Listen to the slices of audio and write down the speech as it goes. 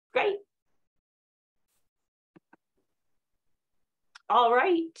All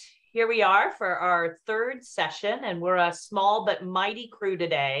right, here we are for our third session, and we're a small but mighty crew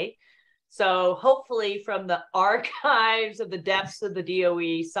today. So hopefully from the archives of the depths of the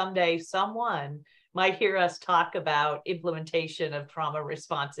DOE, someday someone might hear us talk about implementation of trauma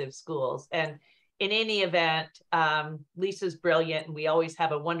responsive schools. And in any event, Lisa's brilliant and we always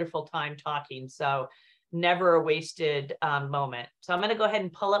have a wonderful time talking. So never a wasted moment. So I'm going to go ahead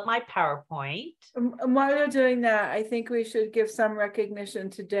and pull up my PowerPoint. And while you're doing that, I think we should give some recognition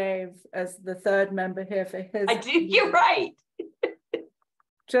to Dave as the third member here for his. I do, you're right.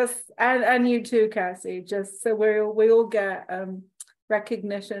 And you too, Cassie, just so we all get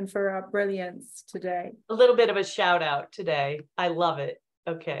recognition for our brilliance today. A little bit of a shout out today. I love it.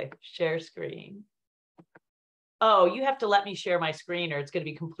 Okay, share screen. Oh, you have to let me share my screen or it's going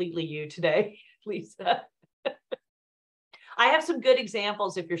to be completely you today, Lisa. I have some good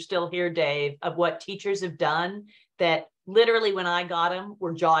examples, if you're still here, Dave, of what teachers have done that literally when I got them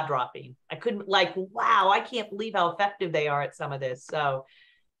were jaw-dropping. I couldn't, like, wow, I can't believe how effective they are at some of this. So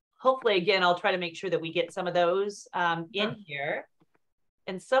hopefully, again, I'll try to make sure that we get some of those in here.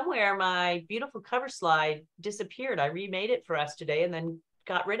 And somewhere my beautiful cover slide disappeared. I remade it for us today and then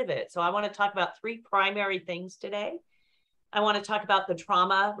got rid of it. So I want to talk about three primary things today. I want to talk about the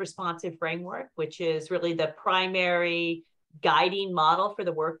trauma responsive framework, which is really the primary guiding model for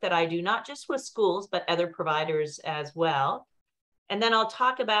the work that I do, not just with schools, but other providers as well. And then I'll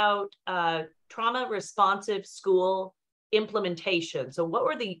talk about trauma responsive school implementation. So what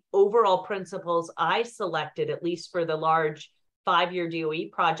were the overall principles I selected, at least for the large 5-year DOE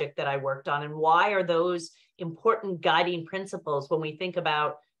project that I worked on, and why are those important guiding principles when we think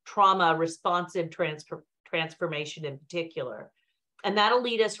about trauma responsive transformation in particular. And that'll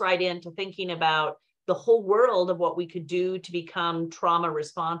lead us right into thinking about the whole world of what we could do to become trauma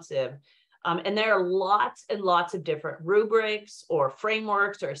responsive. And there are lots and lots of different rubrics or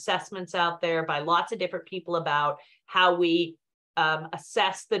frameworks or assessments out there by lots of different people about how we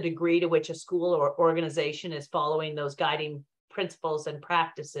assess the degree to which a school or organization is following those guiding principles and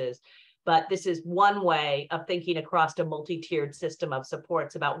practices. But this is one way of thinking across a multi-tiered system of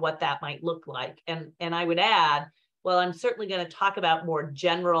supports about what that might look like. And I would add, well, I'm certainly going to talk about more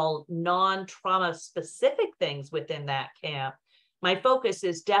general, non-trauma specific things within that camp. My focus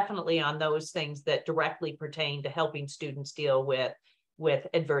is definitely on those things that directly pertain to helping students deal with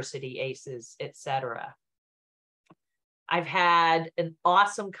adversity, ACEs, et cetera. I've had an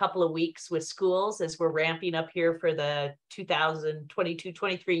awesome couple of weeks with schools as we're ramping up here for the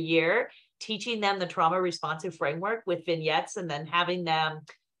 2022-23 year, teaching them the trauma responsive framework with vignettes and then having them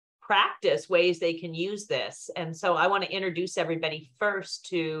practice ways they can use this. And so I want to introduce everybody first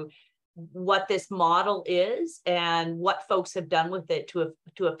to what this model is and what folks have done with it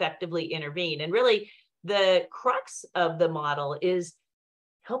to effectively intervene. And really the crux of the model is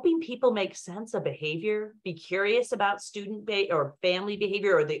helping people make sense of behavior, be curious about student or family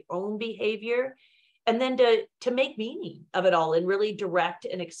behavior or their own behavior, and then to make meaning of it all in really direct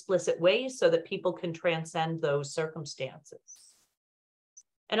and explicit ways so that people can transcend those circumstances.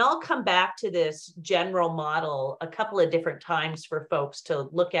 And I'll come back to this general model a couple of different times for folks to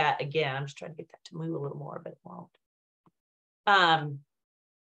look at again. I'm just trying to get that to move a little more, but it won't.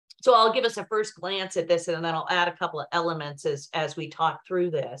 So I'll give us a first glance at this and then I'll add a couple of elements as we talk through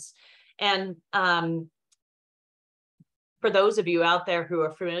this. And for those of you out there who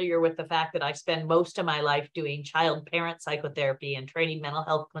are familiar with the fact that I spend most of my life doing child-parent psychotherapy and training mental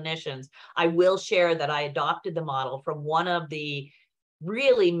health clinicians, I will share that I adopted the model from one of the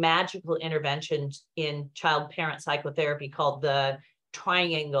really magical interventions in child-parent psychotherapy called the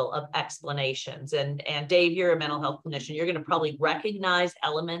triangle of explanations. And Dave, you're a mental health clinician. You're going to probably recognize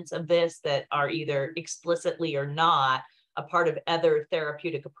elements of this that are either explicitly or not a part of other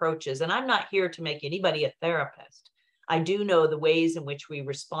therapeutic approaches. And I'm not here to make anybody a therapist. I do know the ways in which we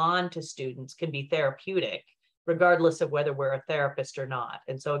respond to students can be therapeutic, regardless of whether we're a therapist or not.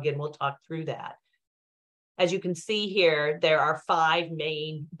 And so again, we'll talk through that. As you can see here, there are 5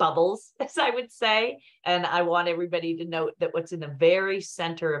 main bubbles, as I would say, and I want everybody to note that what's in the very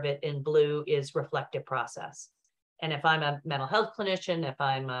center of it in blue is reflective process. And if I'm a mental health clinician, if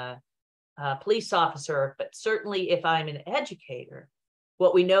I'm a police officer, but certainly if I'm an educator,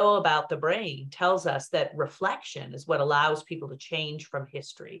 what we know about the brain tells us that reflection is what allows people to change from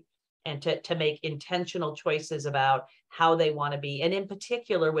history and to make intentional choices about how they want to be, and in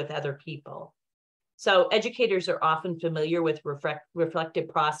particular with other people. So educators are often familiar with reflective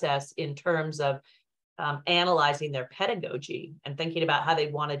process in terms of analyzing their pedagogy and thinking about how they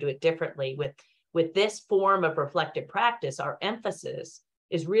want to do it differently. With this form of reflective practice, our emphasis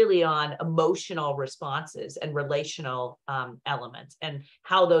is really on emotional responses and relational elements and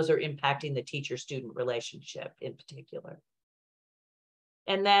how those are impacting the teacher-student relationship in particular.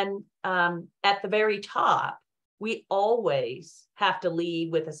 And then at the very top, we always have to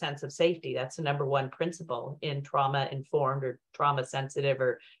lead with a sense of safety. That's the number one principle in trauma-informed or trauma-sensitive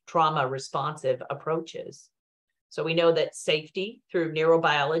or trauma-responsive approaches. So we know that safety through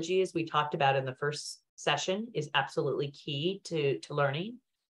neurobiology, as we talked about in the first session, is absolutely key to learning.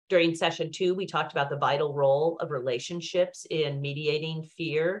 During session 2, we talked about the vital role of relationships in mediating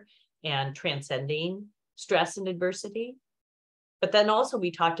fear and transcending stress and adversity. But then also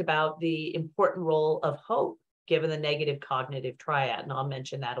we talked about the important role of hope given the negative cognitive triad, and I'll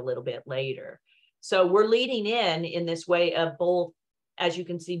mention that a little bit later. So we're leading in this way of both, as you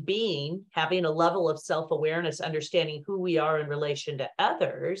can see, having a level of self-awareness, understanding who we are in relation to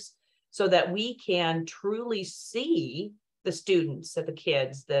others, so that we can truly see the students, the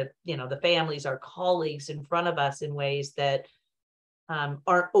kids, the families, our colleagues in front of us in ways that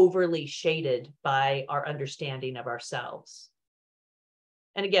aren't overly shaded by our understanding of ourselves.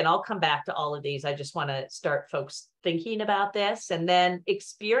 And again, I'll come back to all of these. I just want to start folks thinking about this. And then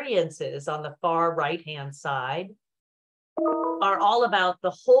experiences on the far right-hand side are all about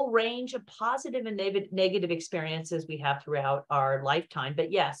the whole range of positive and negative experiences we have throughout our lifetime.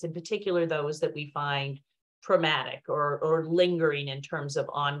 But yes, in particular, those that we find traumatic or lingering in terms of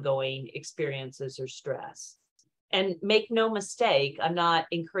ongoing experiences or stress. And make no mistake, I'm not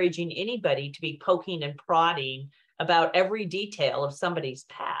encouraging anybody to be poking and prodding about every detail of somebody's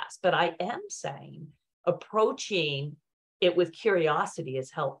past, but I am saying approaching it with curiosity is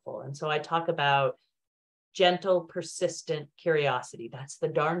helpful. And so I talk about gentle, persistent curiosity. That's the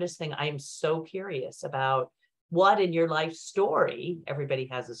darndest thing. I am so curious about what in your life story, everybody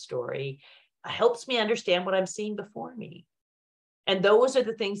has a story, helps me understand what I'm seeing before me. And those are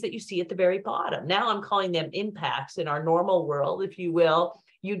the things that you see at the very bottom. Now I'm calling them impacts in our normal world, if you will.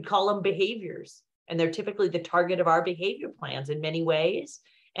 You'd call them behaviors. And they're typically the target of our behavior plans in many ways.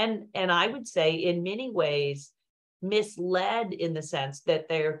 And I would say in many ways, misled in the sense that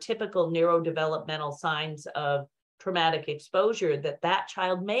they're typical neurodevelopmental signs of traumatic exposure that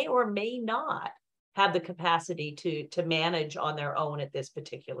child may or may not have the capacity to manage on their own at this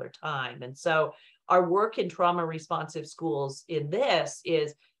particular time. And so our work in trauma responsive schools in this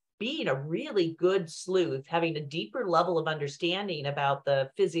is being a really good sleuth, having a deeper level of understanding about the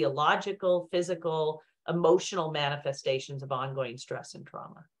physiological, physical, emotional manifestations of ongoing stress and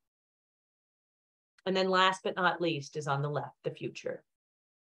trauma. And then last but not least is on the left, the future.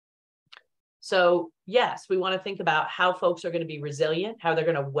 So yes, we want to think about how folks are going to be resilient, how they're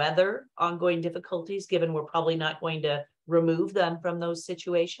going to weather ongoing difficulties, given we're probably not going to remove them from those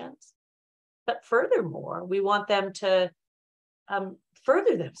situations. But furthermore, we want them to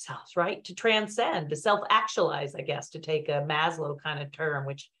further themselves, right? To transcend, to self-actualize, I guess, to take a Maslow kind of term,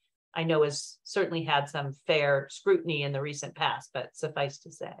 which I know has certainly had some fair scrutiny in the recent past, but suffice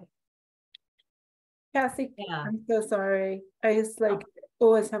to say. Cassie, Yeah. I'm so sorry. I just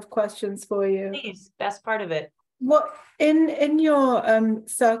always have questions for you. Please, best part of it. What in your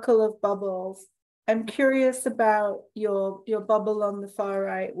circle of bubbles, I'm curious about your bubble on the far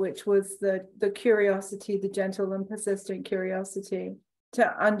right, which was the curiosity, the gentle and persistent curiosity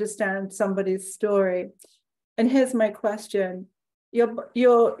to understand somebody's story. And here's my question: your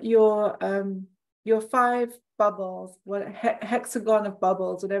 5 bubbles, what hexagon of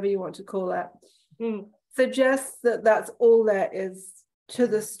bubbles, whatever you want to call it, suggests that that's all there is to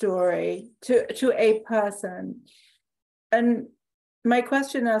the story, to a person. And my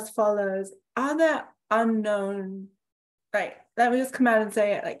question as follows: are there unknown, let me just come out and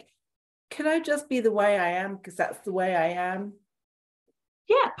say it, can I just be the way I am because that's the way I am?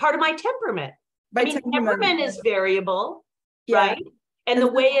 Yeah, part of my temperament. Temperament is variable, yeah. Right? And the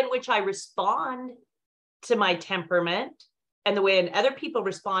way in which I respond to my temperament and the way in other people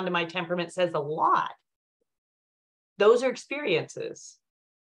respond to my temperament says a lot. Those are experiences.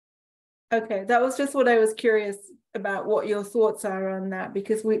 Okay, that was just what I was curious about, what your thoughts are on that,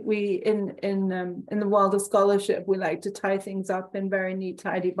 because we in the world of scholarship, we like to tie things up in very neat,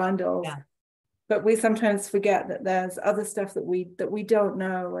 tidy bundles. Yeah. But we sometimes forget that there's other stuff that we don't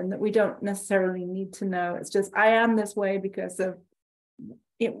know and that we don't necessarily need to know. It's just, I am this way because of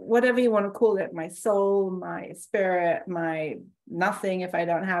whatever you want to call it, my soul, my spirit, my nothing, if I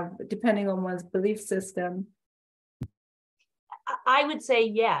don't have, depending on one's belief system. I would say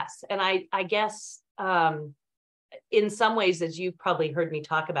yes. And I guess in some ways, as you've probably heard me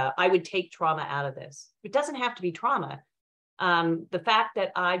talk about, I would take trauma out of this. It doesn't have to be trauma. The fact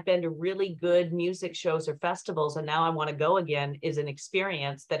that I've been to really good music shows or festivals and now I want to go again is an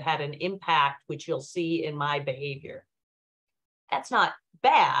experience that had an impact, which you'll see in my behavior. That's not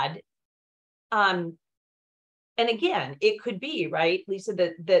bad. And again, it could be, right, Lisa,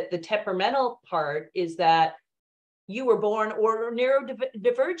 that the temperamental part is that you were born or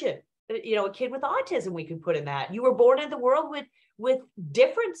neurodivergent, a kid with autism, we could put in that. You were born in the world with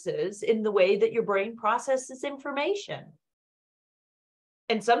differences in the way that your brain processes information.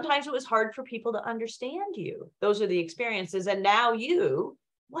 And sometimes it was hard for people to understand you. Those are the experiences. And now you,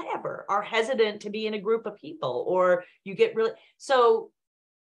 whatever, are hesitant to be in a group of people, or you get really, so,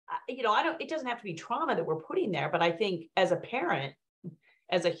 it doesn't have to be trauma that we're putting there, but I think as a parent,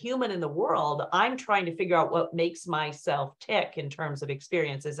 as a human in the world, I'm trying to figure out what makes myself tick in terms of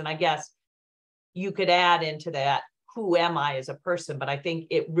experiences. And I guess you could add into that, who am I as a person? But I think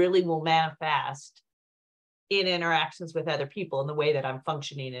it really will manifest in interactions with other people in the way that I'm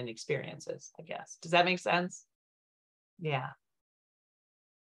functioning in experiences, I guess. Does that make sense? Yeah.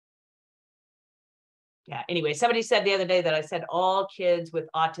 Yeah. Anyway, somebody said the other day that I said all kids with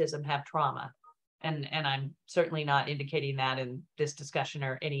autism have trauma. And I'm certainly not indicating that in this discussion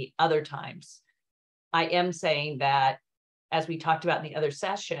or any other times. I am saying that, as we talked about in the other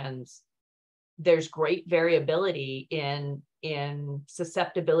sessions, there's great variability in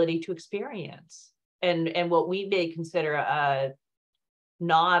susceptibility to experience. And what we may consider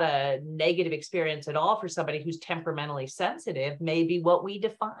not a negative experience at all for somebody who's temperamentally sensitive may be what we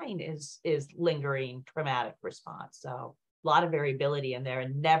define is lingering traumatic response. So a lot of variability in there,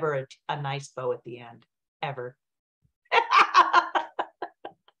 and never a nice bow at the end, ever.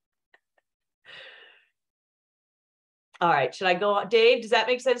 All right, should I go on? Dave, does that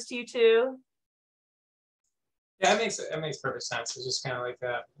make sense to you too? Yeah, it makes perfect sense. It's just kind of like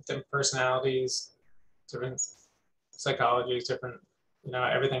different personalities, different psychologies, different,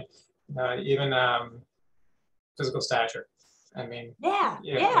 everything, even physical stature. I mean,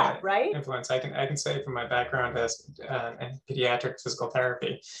 yeah, right. Influence. I can say from my background as in pediatric physical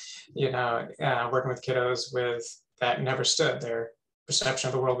therapy, working with kiddos that never stood, their perception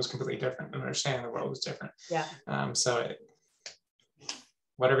of the world was completely different, and understanding the world was different. Yeah.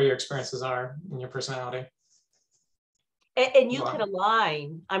 Whatever your experiences are in your personality. And you can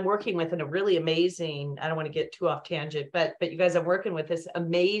align. I'm working with a really amazing, I don't want to get too off tangent, but you guys, I'm working with this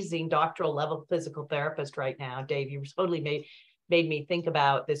amazing doctoral level physical therapist right now. Dave, you totally made me think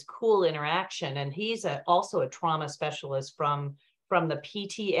about this cool interaction. And he's also a trauma specialist from the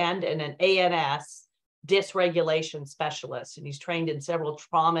PT end, and an ANS dysregulation specialist. And he's trained in several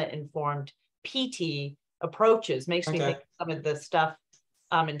trauma-informed PT approaches. Makes me think of some of the stuff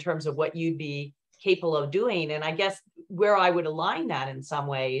in terms of what you'd be capable of doing. And I guess where I would align that in some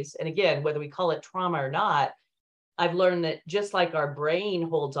ways, and again, whether we call it trauma or not, I've learned that just like our brain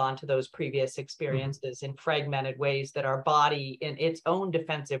holds on to those previous experiences in fragmented ways, that our body in its own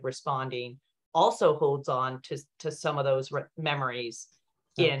defensive responding also holds on to some of those memories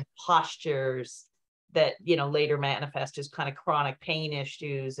in postures that, later manifest as kind of chronic pain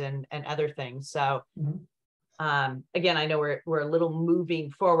issues and other things. So again, I know we're a little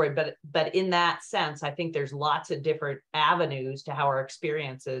moving forward, but in that sense, I think there's lots of different avenues to how our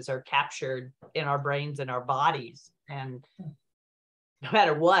experiences are captured in our brains and our bodies. And no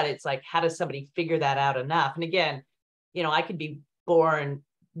matter what, it's like, how does somebody figure that out enough? And again, I could be born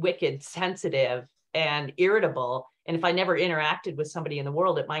wicked, sensitive, and irritable. And if I never interacted with somebody in the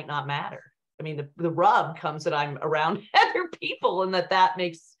world, it might not matter. I mean, the rub comes that I'm around other people, and that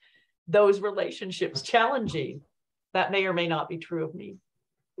makes those relationships challenging. That may or may not be true of me.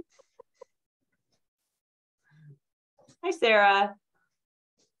 Hi, Sarah.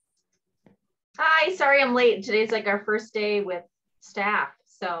 Hi, sorry I'm late. Today's like our first day with staff.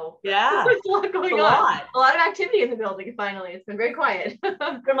 So yeah, there's a lot going on. A lot of activity in the building finally. It's been very quiet.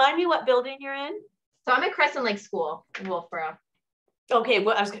 Remind me what building you're in? So I'm at Crescent Lake School in Wolfboro. Okay,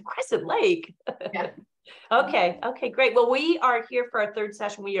 well, I was going to Crescent Lake. Yeah. Okay, great. Well, we are here for our third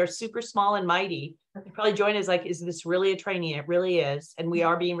session. We are super small and mighty. You probably join us like, is this really a training? It really is. And we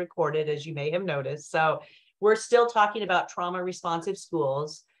are being recorded, as you may have noticed. So we're still talking about trauma responsive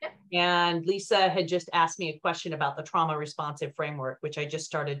schools. Yep. And Lisa had just asked me a question about the trauma responsive framework, which I just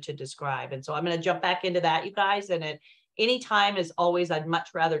started to describe. And so I'm going to jump back into that, you guys. And at any time, as always, I'd much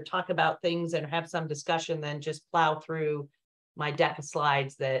rather talk about things and have some discussion than just plow through my deck of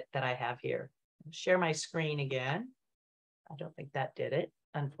slides that I have here. Share my screen again. I don't think that did it,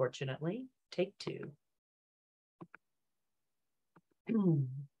 unfortunately. Take two.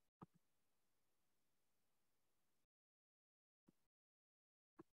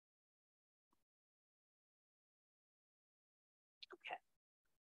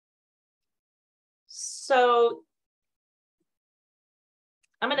 So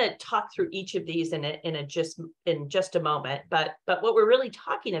I'm going to talk through each of these in just a moment, but what we're really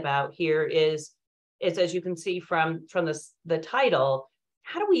talking about here is as you can see from the title,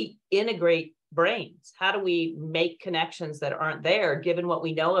 how do we integrate brains? How do we make connections that aren't there, given what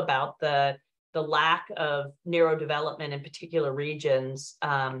we know about the lack of neurodevelopment in particular regions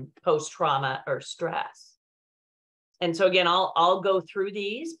post-trauma or stress? And so again, I'll go through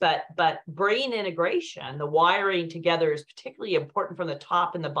these, but brain integration, the wiring together, is particularly important from the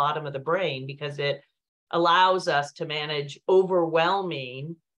top and the bottom of the brain, because it allows us to manage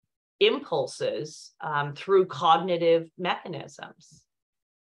overwhelming impulses through cognitive mechanisms.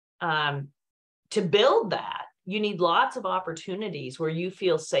 To build that, you need lots of opportunities where you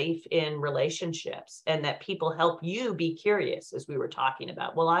feel safe in relationships and that people help you be curious, as we were talking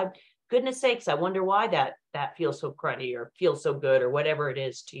about. Well, goodness sakes, I wonder why that feels so cruddy or feels so good or whatever it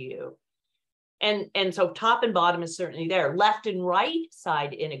is to you. And so top and bottom is certainly there. Left and right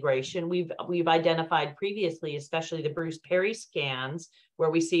side integration, we've identified previously, especially the Bruce Perry scans, where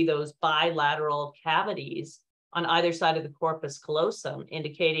we see those bilateral cavities on either side of the corpus callosum,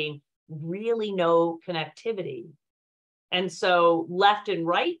 indicating really no connectivity. And so left and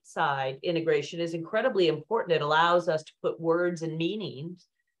right side integration is incredibly important. It allows us to put words and meanings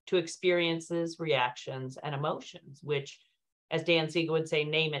to experiences, reactions, and emotions, which, as Dan Siegel would say,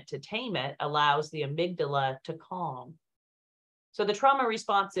 name it to tame it, allows the amygdala to calm. So the trauma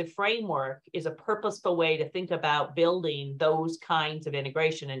responsive framework is a purposeful way to think about building those kinds of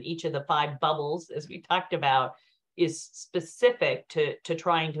integration. And each of the 5 bubbles, as we talked about, is specific to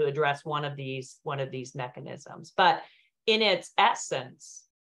trying to address one of these mechanisms. But in its essence,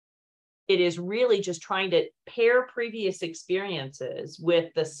 it is really just trying to pair previous experiences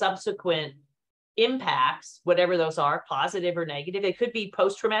with the subsequent impacts, whatever those are, positive or negative. It could be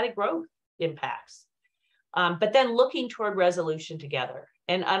post-traumatic growth impacts, but then looking toward resolution together.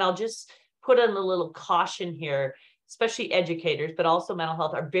 And I'll just put in a little caution here, especially educators, but also mental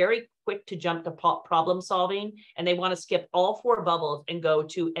health, are very quick to jump to problem solving, and they want to skip all 4 bubbles and go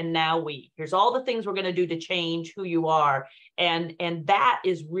to, and now here's all the things we're going to do to change who you are. And that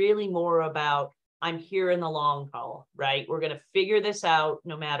is really more about, I'm here in the long haul, right? We're going to figure this out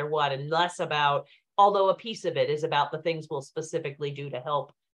no matter what, and less about, although a piece of it is about the things we'll specifically do to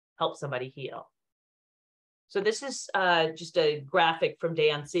help somebody heal. So this is just a graphic from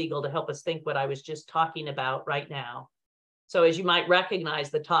Dan Siegel to help us think what I was just talking about right now. So as you might recognize,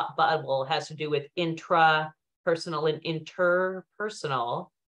 the top bubble has to do with intrapersonal and interpersonal,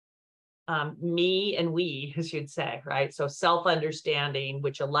 me and we, as you'd say, right? So self-understanding,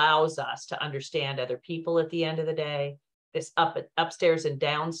 which allows us to understand other people at the end of the day, this upstairs and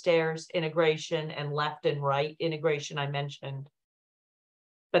downstairs integration, and left and right integration I mentioned.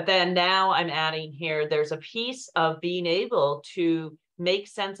 But then now I'm adding here, there's a piece of being able to make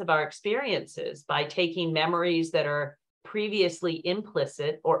sense of our experiences by taking memories that are previously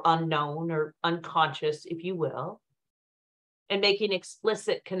implicit or unknown or unconscious, if you will, and making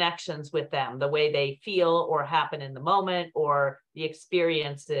explicit connections with them, the way they feel or happen in the moment, or the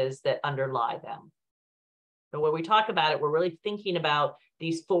experiences that underlie them. So when we talk about it, we're really thinking about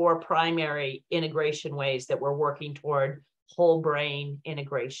these 4 primary integration ways that we're working toward whole brain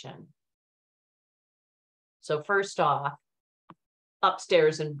integration. So first off,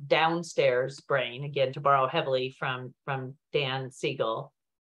 upstairs and downstairs brain, again, to borrow heavily from Dan Siegel.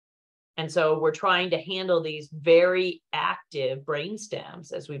 And so we're trying to handle these very active brain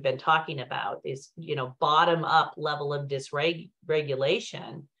stems, as we've been talking about, this, bottom up level of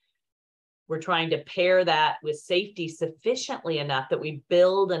dysregulation. We're trying to pair that with safety sufficiently enough that we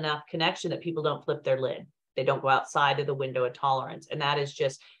build enough connection that people don't flip their lid. They don't go outside of the window of tolerance. And that is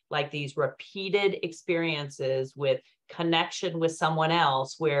just like these repeated experiences with connection with someone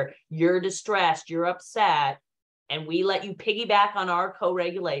else where you're distressed, you're upset, and we let you piggyback on our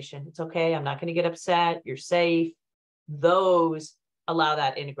co-regulation. It's okay, I'm not going to get upset, you're safe. Those allow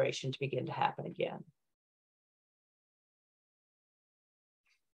that integration to begin to happen again.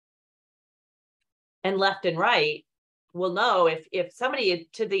 And left and right, we'll know if somebody,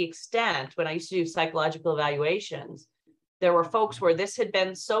 to the extent, when I used to do psychological evaluations, there were folks where this had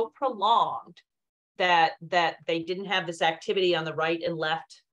been so prolonged that they didn't have this activity on the right and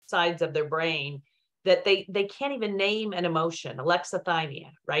left sides of their brain, that they can't even name an emotion, alexithymia,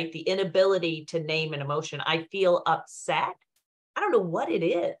 right? The inability to name an emotion. I feel upset. I don't know what it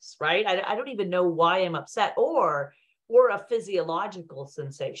is, right? I don't even know why I'm upset, or a physiological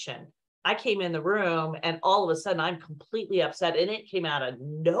sensation. I came in the room and all of a sudden I'm completely upset, and it came out of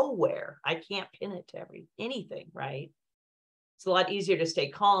nowhere. I can't pin it to anything, right? It's a lot easier to stay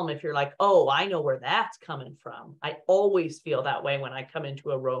calm if you're like, oh, I know where that's coming from. I always feel that way when I come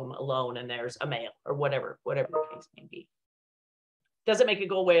into a room alone and there's a male or whatever the case may be. Doesn't make it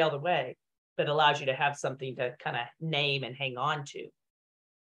go away all the way, but allows you to have something to kind of name and hang on to.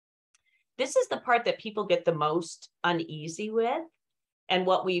 This is the part that people get the most uneasy with, and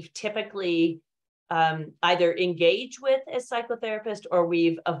what we've typically either engaged with as psychotherapists or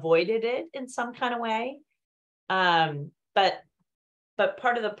we've avoided it in some kind of way. But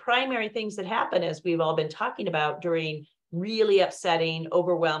part of the primary things that happen, as we've all been talking about, during really upsetting,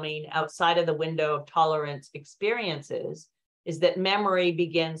 overwhelming, outside of the window of tolerance experiences, is that memory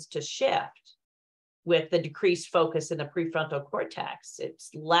begins to shift with the decreased focus in the prefrontal cortex. It's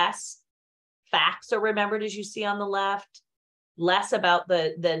less facts are remembered, as you see on the left, less about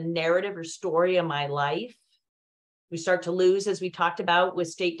the narrative or story of my life. We start to lose, as we talked about with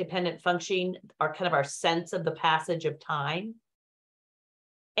state-dependent functioning, our sense of the passage of time.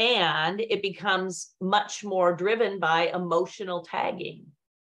 And it becomes much more driven by emotional tagging.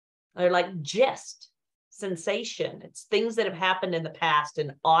 They're like gist, sensation. It's things that have happened in the past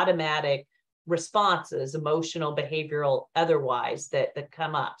and automatic responses, emotional, behavioral, otherwise, that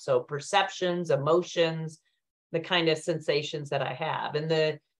come up. So perceptions, emotions, the kind of sensations that I have. And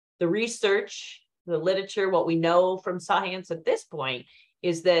the research, the literature, what we know from science at this point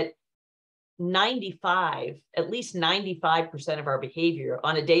is that at least 95% of our behavior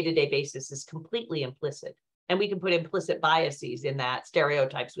on a day-to-day basis is completely implicit. And we can put implicit biases in that,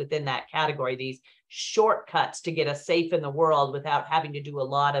 stereotypes within that category, these shortcuts to get us safe in the world without having to do a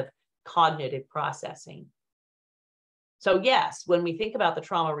lot of cognitive processing. So yes, when we think about the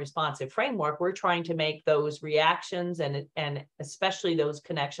trauma responsive framework, we're trying to make those reactions and especially those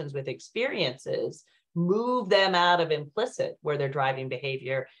connections with experiences, move them out of implicit where they're driving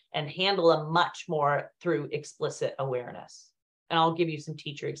behavior and handle them much more through explicit awareness. And I'll give you some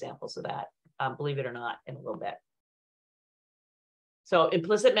teacher examples of that, believe it or not, in a little bit. So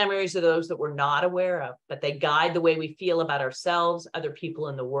implicit memories are those that we're not aware of, but they guide the way we feel about ourselves, other people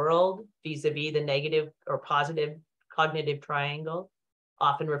in the world, vis-a-vis the negative or positive cognitive triangle,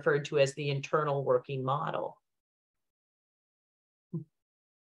 often referred to as the internal working model.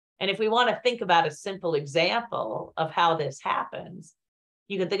 And if we want to think about a simple example of how this happens,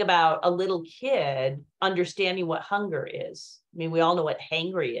 you can think about a little kid understanding what hunger is. I mean, we all know what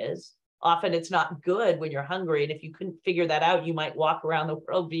hangry is. Often it's not good when you're hungry. And if you couldn't figure that out, you might walk around the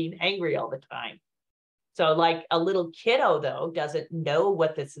world being hangry all the time. So like a little kiddo, though, doesn't know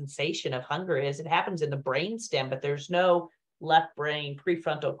what the sensation of hunger is. It happens in the brainstem, but there's no left brain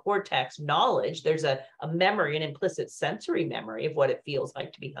prefrontal cortex knowledge. There's a memory, an implicit sensory memory of what it feels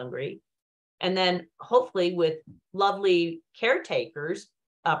like to be hungry. And then hopefully with lovely caretakers,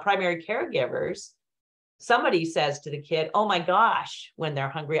 primary caregivers, somebody says to the kid, oh my gosh, when they're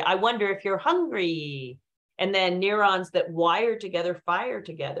hungry, I wonder if you're hungry. And then neurons that wire together, fire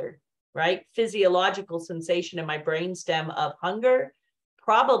together, right? Physiological sensation in my brainstem of hunger,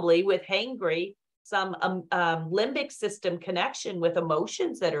 probably with hangry, some limbic system connection with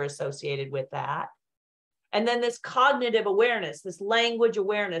emotions that are associated with that. And then this cognitive awareness, this language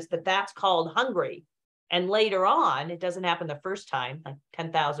awareness that's called hungry. And later on, it doesn't happen the first time, like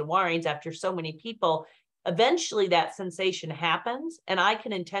 10,000 wirings after so many people, eventually that sensation happens and I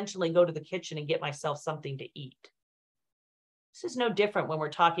can intentionally go to the kitchen and get myself something to eat. This is no different when we're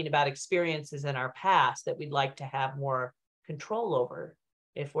talking about experiences in our past that we'd like to have more control over.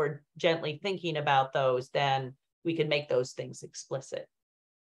 If we're gently thinking about those, then we can make those things explicit.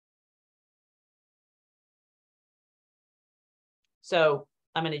 So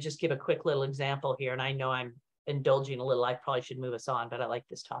I'm going to just give a quick little example here. And I know I'm indulging a little. I probably should move us on, but I like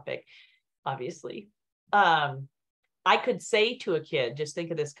this topic, obviously. I could say to a kid, just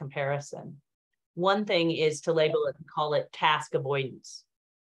think of this comparison. One thing is to label it and call it task avoidance.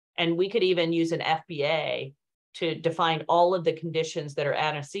 And we could even use an FBA to define all of the conditions that are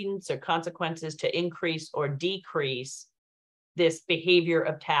antecedents or consequences to increase or decrease this behavior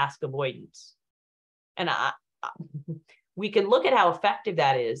of task avoidance. And we can look at how effective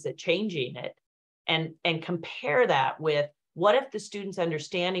that is at changing it and compare that with what if the student's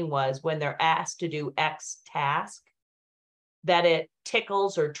understanding was when they're asked to do X task, that it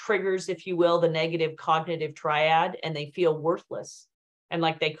tickles or triggers, if you will, the negative cognitive triad and they feel worthless and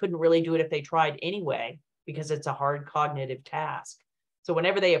like they couldn't really do it if they tried anyway, because it's a hard cognitive task. So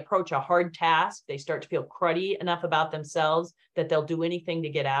whenever they approach a hard task, they start to feel cruddy enough about themselves that they'll do anything to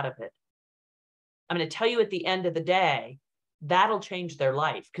get out of it. I'm going to tell you at the end of the day, that'll change their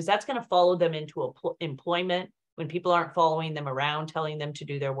life because that's going to follow them into employment when people aren't following them around, telling them to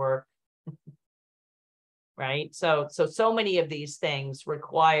do their work. right? So many of these things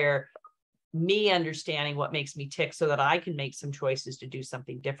require me understanding what makes me tick so that I can make some choices to do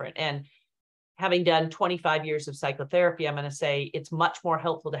something different. And having done 25 years of psychotherapy, I'm going to say it's much more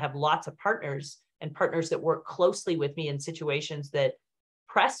helpful to have lots of partners and partners that work closely with me in situations that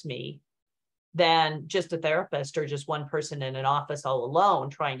press me than just a therapist or just one person in an office all alone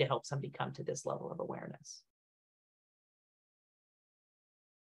trying to help somebody come to this level of awareness.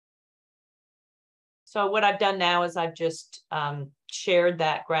 So what I've done now is I've just shared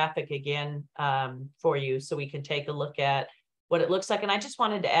that graphic again for you so we can take a look at what it looks like. And I just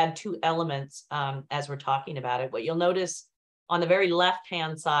wanted to add two elements as we're talking about it. What you'll notice on the very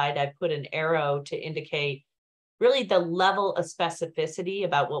left-hand side, I put an arrow to indicate really the level of specificity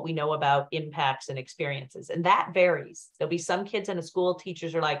about what we know about impacts and experiences. And that varies. There'll be some kids in a school,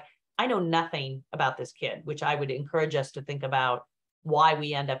 teachers are like, I know nothing about this kid, which I would encourage us to think about why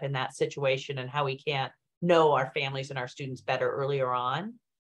we end up in that situation and how we can't know our families and our students better earlier on.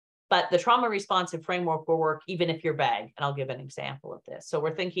 But the trauma responsive framework will work even if you're vague. And I'll give an example of this. So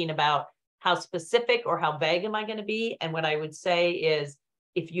we're thinking about how specific or how vague am I going to be? And what I would say is,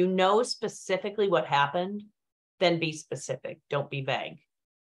 if you know specifically what happened, then be specific. Don't be vague,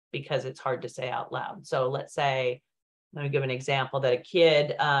 because it's hard to say out loud. So let's say, let me give an example that a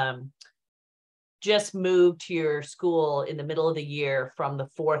kid just moved to your school in the middle of the year from the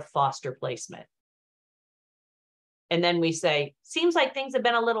 4th foster placement. And then we say, seems like things have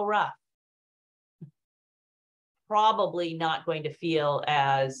been a little rough. Probably not going to feel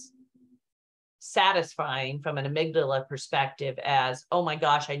as satisfying from an amygdala perspective as, oh my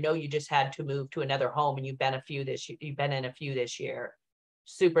gosh, I know you just had to move to another home and you've been in a few this year.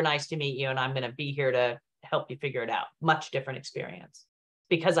 Super nice to meet you, and I'm going to be here to help you figure it out. Much different experience,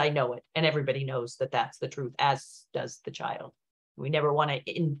 because I know it, and everybody knows that that's the truth, as does the child. We never want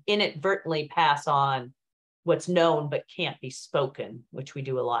to inadvertently pass on what's known but can't be spoken, which we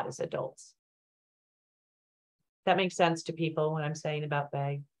do a lot as adults. That makes sense to people when I'm saying about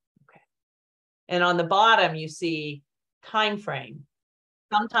vague? Okay. And on the bottom, you see time frame.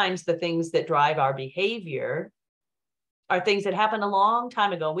 Sometimes the things that drive our behavior are things that happened a long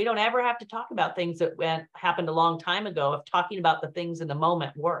time ago. We don't ever have to talk about things that happened a long time ago if talking about the things in the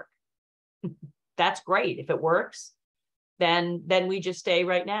moment work. That's great. If it works, then we just stay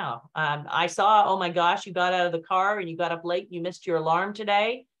right now. I saw, oh my gosh, you got out of the car and you got up late and you missed your alarm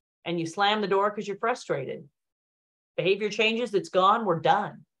today and you slammed the door because you're frustrated. Behavior changes, it's gone, we're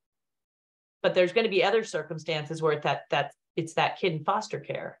done. But there's going to be other circumstances where it's that kid in foster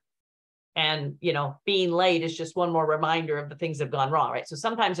care. And, being late is just one more reminder of the things that have gone wrong, right? So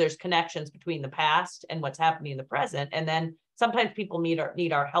sometimes there's connections between the past and what's happening in the present. And then sometimes people need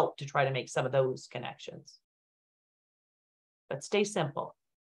our help to try to make some of those connections. But stay simple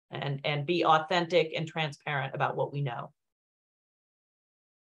and be authentic and transparent about what we know.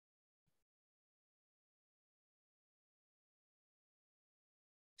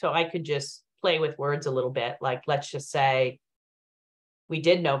 So I could just play with words a little bit, like, let's just say we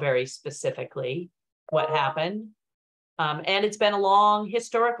did know very specifically what happened. And it's been a long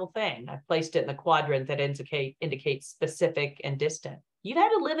historical thing. I've placed it in the quadrant that indicates specific and distant. You've had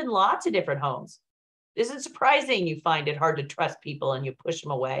to live in lots of different homes. Isn't surprising you find it hard to trust people and you push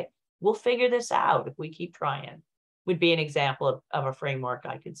them away. We'll figure this out if we keep trying, would be an example of a framework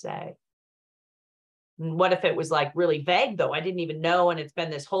I could say. What if it was like really vague though? I didn't even know, and it's been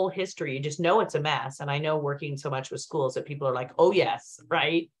this whole history. You just know it's a mess. And I know working so much with schools that people are like, oh yes,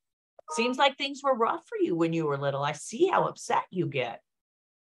 right? Seems like things were rough for you when you were little. I see how upset you get.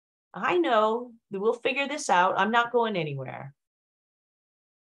 I know that we'll figure this out. I'm not going anywhere.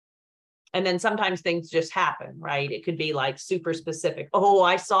 And then sometimes things just happen, right? It could be like super specific. Oh,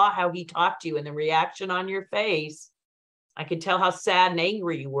 I saw how he talked to you and the reaction on your face. I could tell how sad and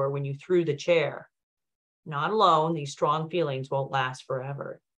angry you were when you threw the chair. Not alone. These strong feelings won't last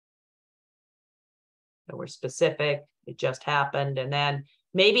forever. So we're specific. It just happened. And then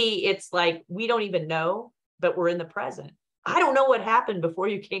maybe it's like, we don't even know, but we're in the present. I don't know what happened before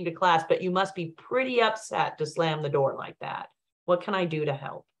you came to class, but you must be pretty upset to slam the door like that. What can I do to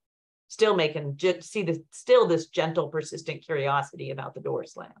help? Still still this gentle, persistent curiosity about the door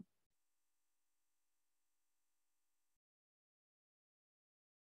slam.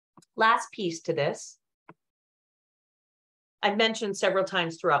 Last piece to this. I've mentioned several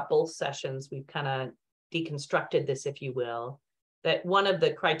times throughout both sessions, we've kind of deconstructed this, if you will, that one of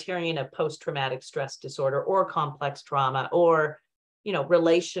the criterion of post-traumatic stress disorder or complex trauma or,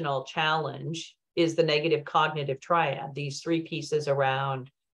 relational challenge is the negative cognitive triad. These three pieces around,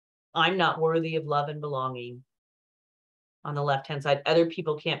 I'm not worthy of love and belonging. On the left-hand side, other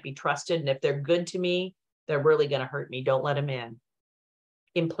people can't be trusted. And if they're good to me, They're really going to hurt me. Don't let them in.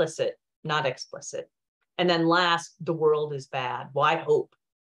 Implicit, not explicit. And then last, the world is bad. Why hope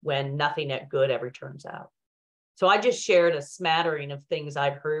when nothing good ever turns out? So I just shared a smattering of things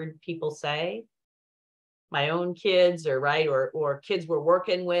I've heard people say, my own kids, or kids we're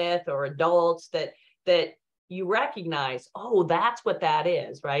working with, or adults, that you recognize, oh, that's what that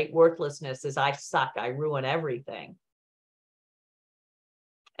is, right? Worthlessness is I suck, I ruin everything.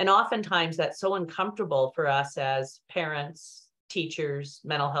 And oftentimes that's so uncomfortable for us as parents, teachers,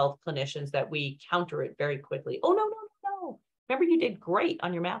 mental health clinicians, that we counter it very quickly. Oh, no. Remember, you did great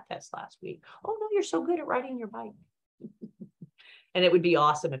on your math test last week. Oh, no, you're so good at riding your bike. And it would be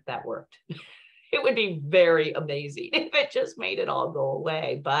awesome if that worked. It would be very amazing if it just made it all go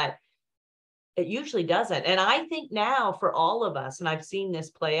away, but it usually doesn't. And I think now for all of us, and I've seen this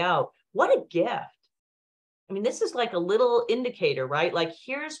play out, what a gift. I mean, this is like a little indicator, right? Like,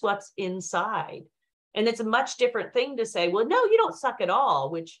 here's what's inside. And it's a much different thing to say, well, no, you don't suck at all,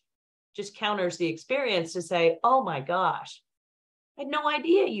 which just counters the experience, to say, oh my gosh, I had no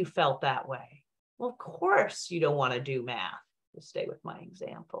idea you felt that way. Well, of course you don't want to do math. To stay with my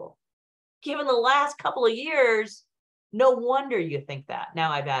example. Given the last couple of years, no wonder you think that.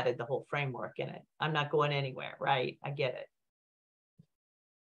 Now I've added the whole framework in it. I'm not going anywhere, right? I get it.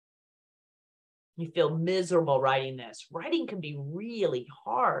 You feel miserable writing this. Writing can be really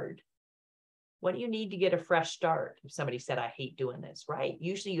hard. What do you need to get a fresh start? If somebody said, I hate doing this, right?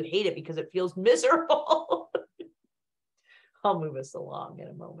 Usually you hate it because it feels miserable. I'll move us along in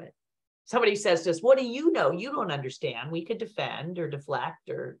a moment. Somebody says to us, what do you know? You don't understand. We could defend or deflect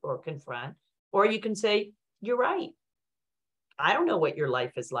or confront, or you can say, you're right. I don't know what your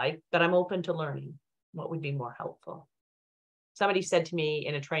life is like, but I'm open to learning. What would be more helpful? Somebody said to me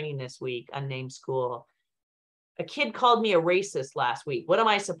in a training this week, unnamed school, a kid called me a racist last week. What am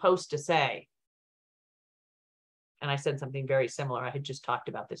I supposed to say? And I said something very similar. I had just talked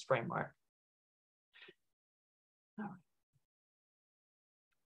about this framework. All right.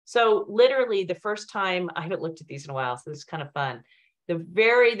 So literally the first time, I haven't looked at these in a while, so this is kind of fun.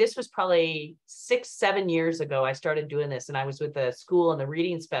 This was probably 6-7 years ago, I started doing this, and I was with a school, and the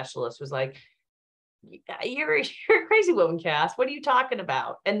reading specialist was like, you're a crazy woman, Cass. What are you talking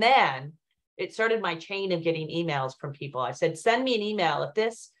about? And then it started my chain of getting emails from people. I said, send me an email. If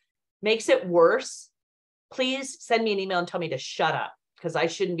this makes it worse, please send me an email and tell me to shut up, because I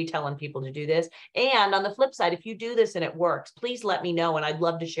shouldn't be telling people to do this. And on the flip side, if you do this and it works, please let me know, and I'd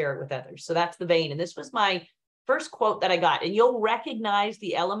love to share it with others. So that's the vein. And this was my first quote that I got, and you'll recognize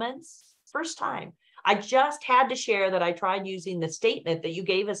the elements first time. I just had to share that I tried using the statement that you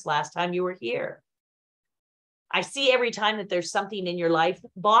gave us last time you were here. I see every time that there's something in your life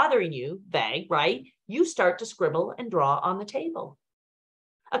bothering you, right? You start to scribble and draw on the table.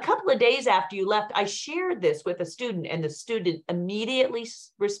 A couple of days after you left, I shared this with a student, and the student immediately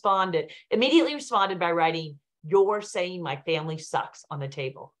responded by writing, you're saying my family sucks, on the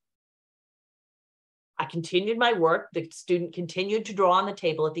table. I continued my work. The student continued to draw on the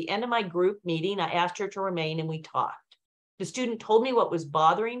table. At the end of my group meeting, I asked her to remain, and we talked. The student told me what was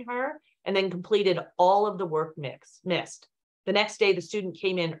bothering her, and then completed all of the work missed. The next day, the student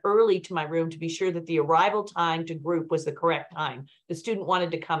came in early to my room to be sure that the arrival time to group was the correct time. The student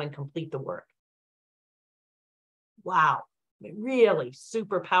wanted to come and complete the work. Wow, really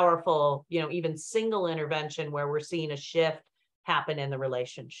super powerful, even single intervention where we're seeing a shift happen in the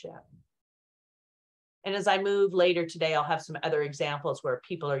relationship. And as I move later today, I'll have some other examples where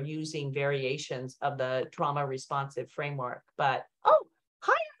people are using variations of the trauma responsive framework. But, oh,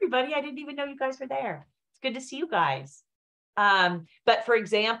 hi, everybody. I didn't even know you guys were there. It's good to see you guys. But for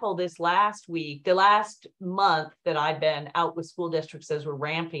example, the last month that I've been out with school districts as we're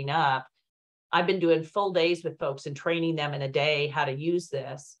ramping up, I've been doing full days with folks and training them in a day how to use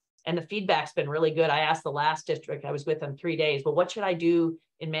this. And the feedback's been really good. I asked the last district, I was with them 3 days, well, what should I do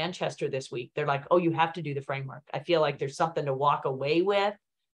in Manchester this week? They're like, oh, you have to do the framework. I feel like there's something to walk away with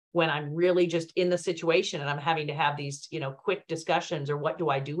when I'm really just in the situation and I'm having to have these, quick discussions, or what do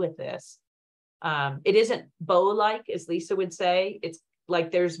I do with this? It isn't bow-like, as Lisa would say. It's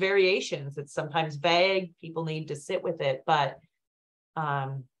like there's variations. It's sometimes vague. People need to sit with it. But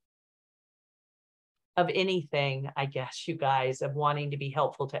of anything, I guess, you guys, of wanting to be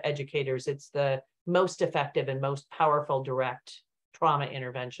helpful to educators, it's the most effective and most powerful direct trauma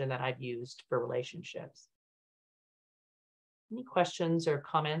intervention that I've used for relationships. Any questions or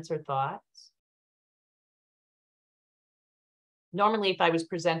comments or thoughts? Normally, if I was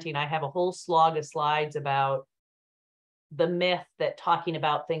presenting, I have a whole slog of slides about the myth that talking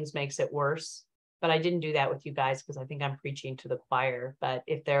about things makes it worse. But I didn't do that with you guys because I think I'm preaching to the choir. But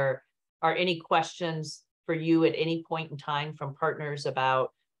if there are any questions for you at any point in time from partners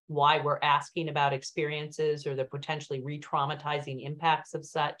about why we're asking about experiences or the potentially re-traumatizing impacts of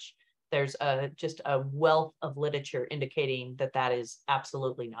such, there's just a wealth of literature indicating that that is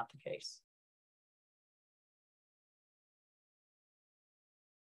absolutely not the case.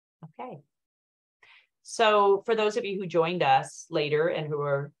 Okay. So for those of you who joined us later and who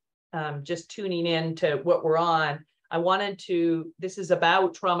are just tuning in to what we're on, I wanted to, this is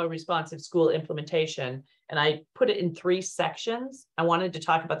about trauma responsive school implementation, and I put it in 3 sections. I wanted to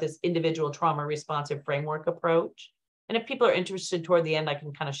talk about this individual trauma responsive framework approach. And if people are interested toward the end, I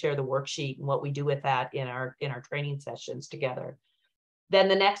can kind of share the worksheet and what we do with that in our training sessions together. Then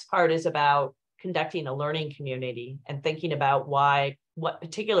the next part is about conducting a learning community and thinking about what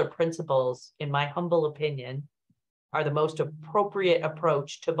particular principles, in my humble opinion, are the most appropriate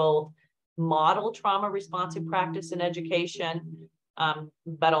approach to both model trauma responsive practice in education,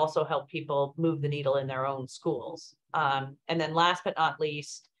 but also help people move the needle in their own schools. And then last but not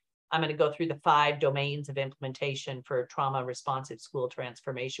least, I'm going to go through the 5 domains of implementation for trauma responsive school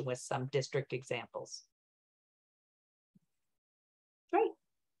transformation with some district examples. Great.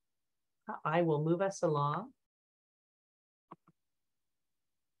 I will move us along.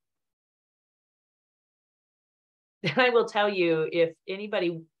 And I will tell you, if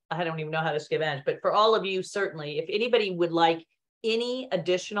anybody, I don't even know how to skip ends, but for all of you, certainly, if anybody would like any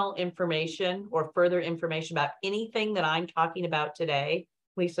additional information or further information about anything that I'm talking about today,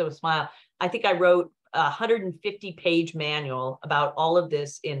 Lisa will smile. I think I wrote a 150-page manual about all of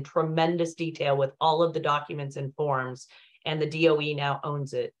this in tremendous detail with all of the documents and forms, and the DOE now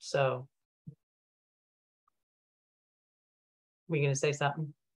owns it. So, were you going to say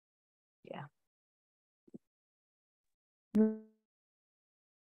something? Yeah.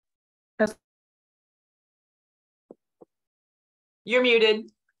 You're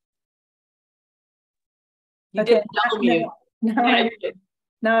muted. You Okay. did double mute.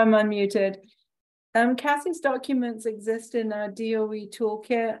 Now I'm unmuted. Cassie's documents exist in our DOE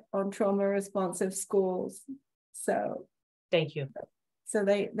toolkit on trauma responsive schools. So thank you. So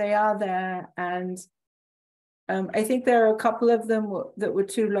they are there, and I think there are a couple of them that were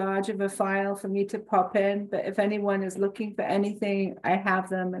too large of a file for me to pop in, but if anyone is looking for anything, I have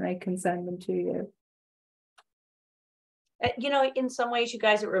them and I can send them to you. You know, in some ways, you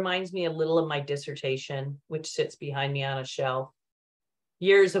guys, it reminds me a little of my dissertation, which sits behind me on a shelf.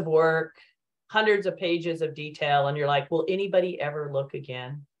 Years of work, hundreds of pages of detail, and you're like, will anybody ever look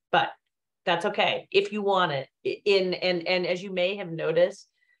again? But that's okay if you want it. And as you may have noticed,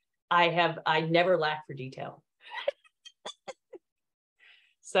 I never lack for detail.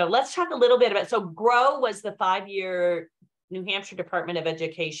 So let's talk a little bit about, so GROW was the 5-year New Hampshire Department of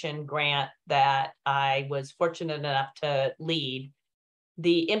Education grant that I was fortunate enough to lead.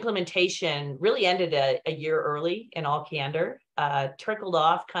 The implementation really ended a year early, in all candor, trickled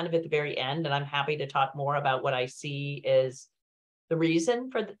off kind of at the very end, and I'm happy to talk more about what I see is the reason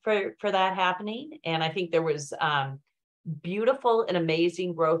for that happening. And I think there was beautiful and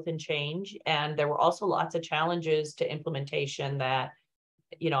amazing growth and change, and there were also lots of challenges to implementation that,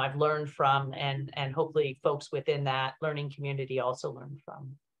 you know, I've learned from, and hopefully folks within that learning community also learned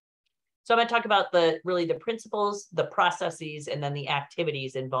from. So I'm going to talk about really the principles, the processes, and then the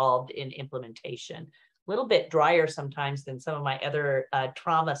activities involved in implementation. A little bit drier sometimes than some of my other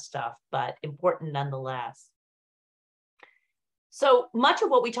trauma stuff, but important nonetheless. So much of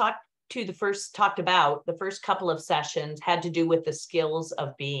what we talked about the first couple of sessions had to do with the skills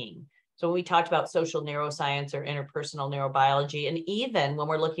of being. So when we talked about social neuroscience or interpersonal neurobiology, and even when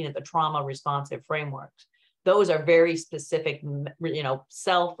we're looking at the trauma responsive frameworks, those are very specific, you know,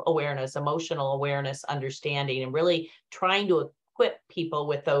 self-awareness, emotional awareness, understanding, and really trying to equip people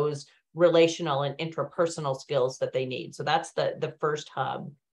with those relational and interpersonal skills that they need. So that's the first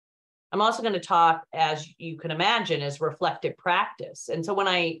hub. I'm also going to talk, as you can imagine, as reflective practice. And so when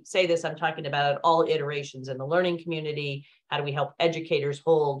I say this, I'm talking about all iterations in the learning community. How do we help educators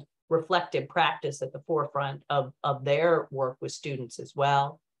hold reflective practice at the forefront of their work with students as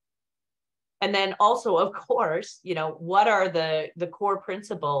well? And then also, of course, you know, what are the core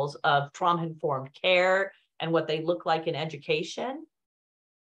principles of trauma-informed care and what they look like in education?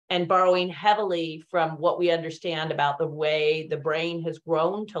 And borrowing heavily from what we understand about the way the brain has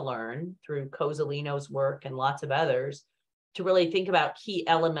grown to learn through Cozzolino's work and lots of others, to really think about key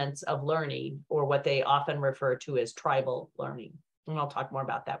elements of learning, or what they often refer to as tribal learning. And I'll talk more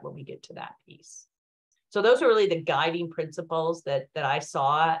about that when we get to that piece. So those are really the guiding principles that I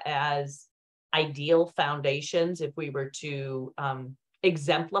saw as ideal foundations if we were to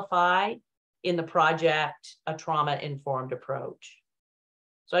exemplify in the project a trauma-informed approach.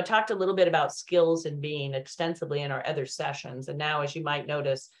 So I talked a little bit about skills and being extensively in our other sessions. And now, as you might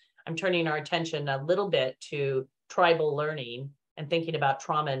notice, I'm turning our attention a little bit to tribal learning and thinking about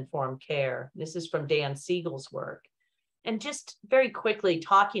trauma-informed care. This is from Dan Siegel's work. And just very quickly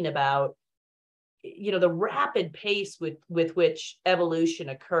talking about, you know, the rapid pace with which evolution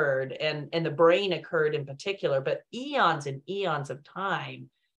occurred and the brain occurred in particular, but eons and eons of time,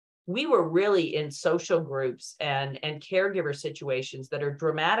 we were really in social groups and caregiver situations that are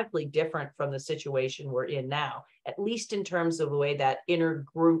dramatically different from the situation we're in now, at least in terms of the way that inner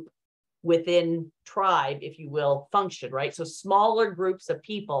group within tribe, if you will, function, right? So smaller groups of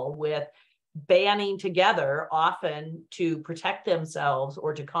people with banding together, often to protect themselves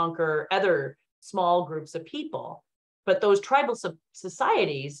or to conquer other small groups of people. But those tribal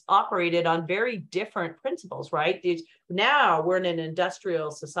societies operated on very different principles, right? Now we're in an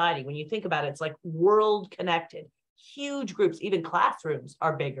industrial society. When you think about it, it's like world connected, huge groups, even classrooms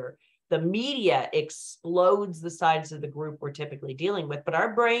are bigger. The media explodes the size of the group we're typically dealing with, but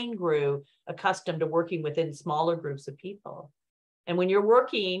our brain grew accustomed to working within smaller groups of people. And when you're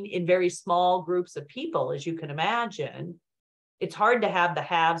working in very small groups of people, as you can imagine, it's hard to have the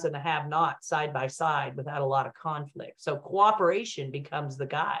haves and the have-nots side by side without a lot of conflict. So cooperation becomes the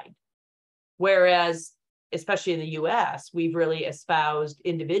guide. Whereas, especially in the US, we've really espoused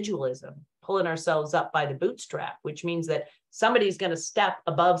individualism, pulling ourselves up by the bootstrap, which means that somebody's going to step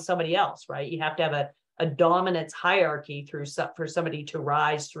above somebody else, right? You have to have a dominance hierarchy for somebody to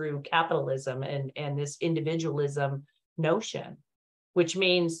rise through capitalism and this individualism notion, which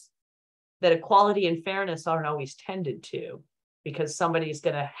means that equality and fairness aren't always tended to, because somebody's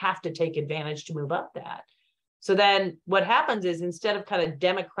going to have to take advantage to move up that. So then what happens is, instead of kind of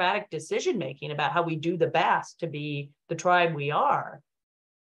democratic decision making about how we do the best to be the tribe we are,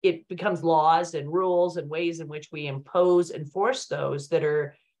 it becomes laws and rules and ways in which we impose and force those that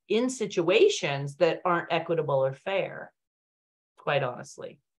are in situations that aren't equitable or fair, quite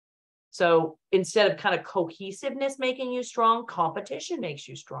honestly. So instead of kind of cohesiveness making you strong, competition makes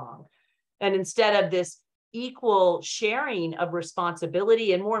you strong. And instead of this equal sharing of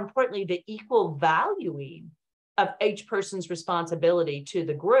responsibility, and more importantly, the equal valuing of each person's responsibility to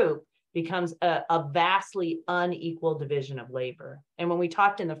the group, becomes a vastly unequal division of labor. And when we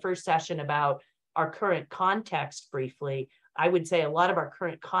talked in the first session about our current context briefly, I would say a lot of our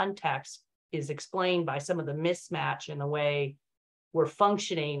current context is explained by some of the mismatch in the way we're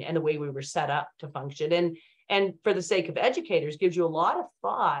functioning and the way we were set up to function. And for the sake of educators, gives you a lot of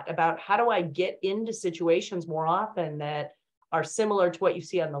thought about, how do I get into situations more often that are similar to what you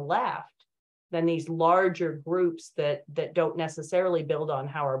see on the left than these larger groups that don't necessarily build on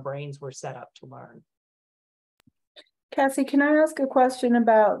how our brains were set up to learn. Cassie, can I ask a question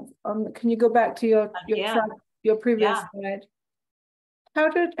about, can you go back to your previous slide? How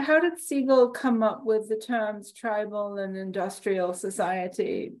did Siegel come up with the terms tribal and industrial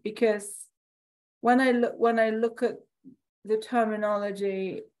society? Because when I look at the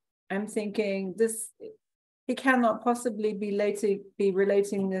terminology, I'm thinking he cannot possibly be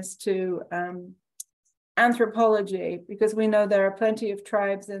relating this to anthropology, because we know there are plenty of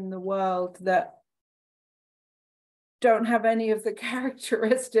tribes in the world that don't have any of the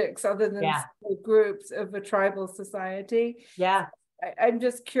characteristics other than groups of a tribal society. Yeah. I'm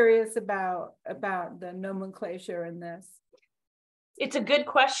just curious about the nomenclature in this. It's a good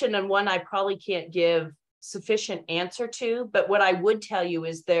question, and one I probably can't give sufficient answer to, but what I would tell you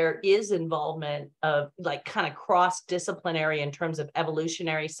is there is involvement of like kind of cross-disciplinary in terms of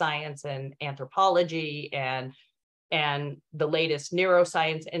evolutionary science and anthropology and the latest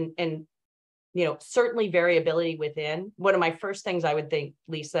neuroscience and you know, certainly variability within. One of my first things I would think,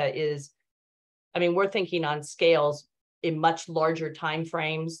 Lisa, is, I mean, we're thinking on scales in much larger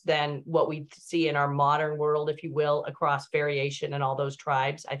timeframes than what we see in our modern world, if you will, across variation and all those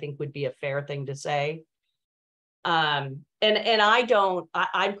tribes, I think would be a fair thing to say. And I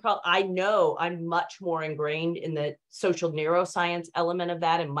know I'm much more ingrained in the social neuroscience element of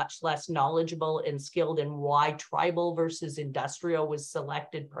that, and much less knowledgeable and skilled in why tribal versus industrial was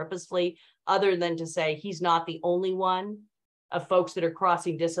selected purposefully, other than to say he's not the only one of folks that are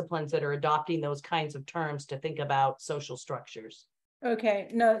crossing disciplines that are adopting those kinds of terms to think about social structures. Okay,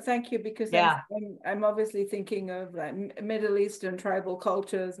 no, thank you, because I'm obviously thinking of like Middle Eastern tribal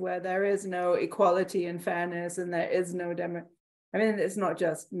cultures where there is no equality and fairness, and there is no I mean, it's not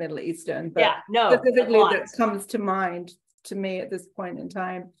just Middle Eastern, but specifically that comes to mind to me at this point in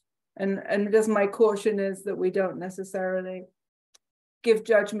time. And just my caution is that we don't necessarily give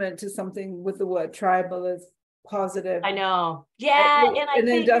judgment to something with the word tribal as positive. I know. Yeah. And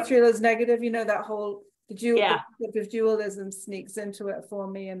industrial is negative, you know, that whole The dualism sneaks into it for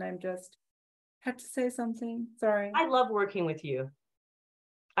me, and I'm just had to say something. Sorry. I love working with you.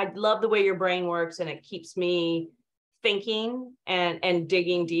 I love the way your brain works, and it keeps me thinking and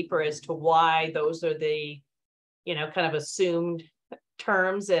digging deeper as to why those are the, kind of assumed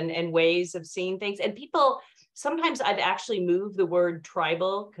terms and ways of seeing things. And people, sometimes I've actually moved the word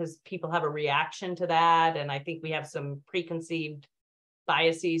tribal because people have a reaction to that. And I think we have some preconceived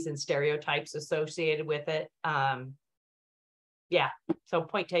biases and stereotypes associated with it. Yeah, so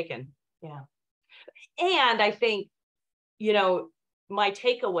point taken. Yeah. And I think, my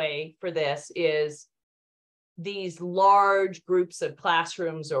takeaway for this is these large groups of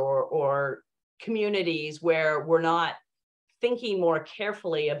classrooms or communities where we're not thinking more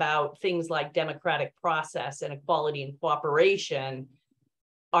carefully about things like democratic process and equality and cooperation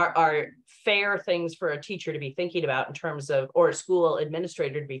are fair things for a teacher to be thinking about in terms of, or a school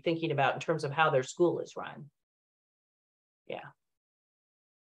administrator to be thinking about in terms of how their school is run. Yeah.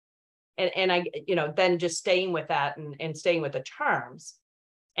 And I, then just staying with that and staying with the terms.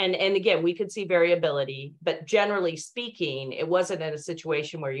 And again, we could see variability, but generally speaking, it wasn't in a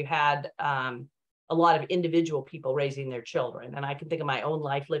situation where you had a lot of individual people raising their children. And I can think of my own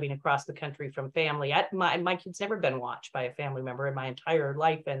life living across the country from family. My kid's never been watched by a family member in my entire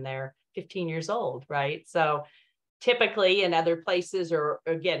life, and they're 15 years old, right? So typically in other places, or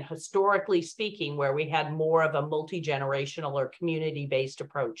again, historically speaking, where we had more of a multi-generational or community-based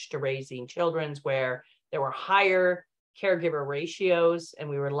approach to raising children, where there were higher caregiver ratios and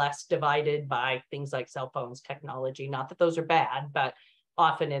we were less divided by things like cell phones, technology. Not that those are bad, but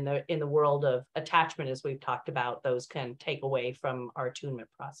often in the world of attachment, as we've talked about, those can take away from our attunement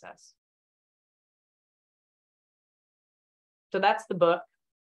process. So that's the book.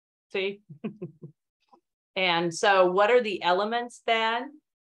 See? And so what are the elements then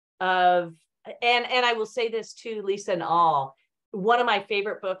of, and I will say this too, Lisa and all, one of my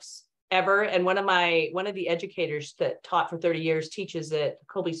favorite books ever, and one of the educators that taught for 30 years teaches at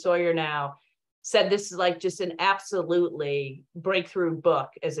Colby Sawyer now, said this is like just an absolutely breakthrough book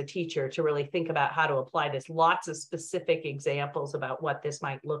as a teacher to really think about how to apply this. Lots of specific examples about what this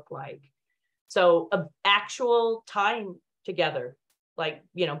might look like. So actual time together, like,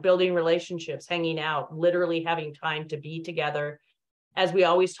 building relationships, hanging out, literally having time to be together. As we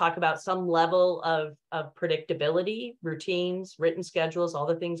always talk about, some level of predictability, routines, written schedules, all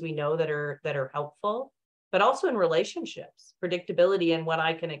the things we know that are helpful, but also in relationships, predictability and what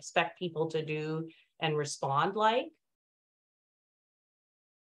I can expect people to do and respond like.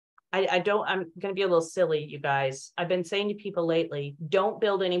 I'm going to be a little silly, you guys. I've been saying to people lately, don't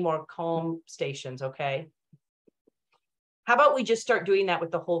build any more calm stations, okay? How about we just start doing that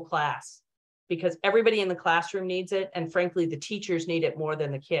with the whole class? Because everybody in the classroom needs it. And frankly, the teachers need it more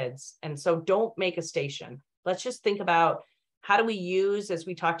than the kids. And so don't make a station. Let's just think about, how do we use, as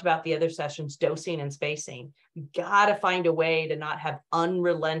we talked about the other sessions, dosing and spacing? We got to find a way to not have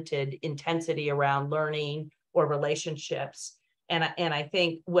unrelented intensity around learning or relationships. And I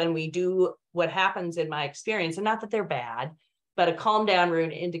think when we do, what happens in my experience, and not that they're bad, but a calm down room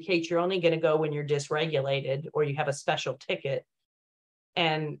indicates you're only going to go when you're dysregulated or you have a special ticket.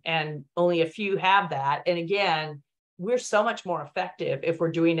 And only a few have that. And again, we're so much more effective if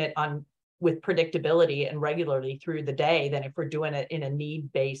we're doing it with predictability and regularly through the day than if we're doing it in a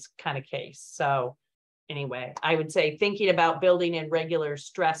need-based kind of case. So anyway, I would say thinking about building in regular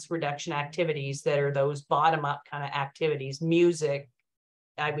stress reduction activities that are those bottom-up kind of activities. Music,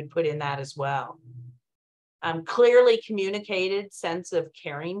 I would put in that as well. Clearly communicated sense of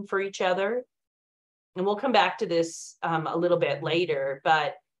caring for each other. And we'll come back to this a little bit later,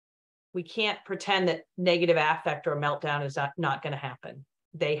 but we can't pretend that negative affect or meltdown is not going to happen.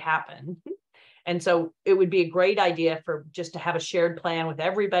 They happen. And so it would be a great idea for just to have a shared plan with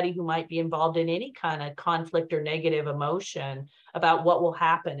everybody who might be involved in any kind of conflict or negative emotion about what will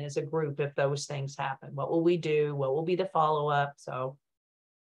happen as a group if those things happen. What will we do? What will be the follow-up? So,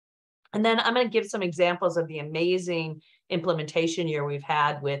 and then I'm going to give some examples of the amazing implementation year we've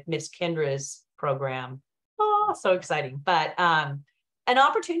had with Miss Kendra's program. Oh, so exciting. But an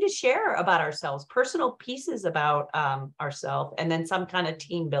opportunity to share about ourselves, personal pieces about ourselves, and then some kind of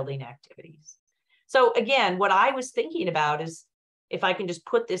team building activities. So again, what I was thinking about is, if I can just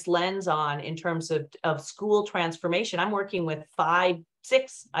put this lens on in terms of school transformation, I'm working with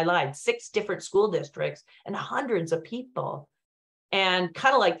six different school districts and hundreds of people. And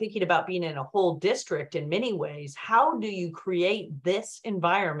kind of like thinking about being in a whole district in many ways, how do you create this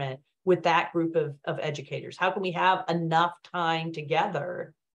environment with that group of educators? How can we have enough time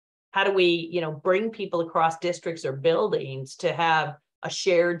together? How do we, bring people across districts or buildings to have a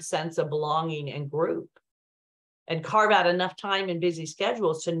shared sense of belonging and group, and carve out enough time in busy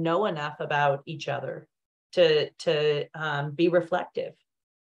schedules to know enough about each other to be reflective.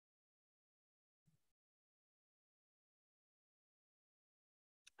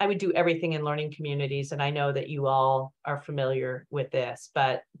 I would do everything in learning communities, and I know that you all are familiar with this,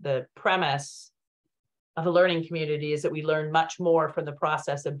 but the premise of a learning community is that we learn much more from the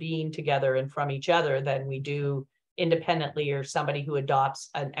process of being together and from each other than we do independently or somebody who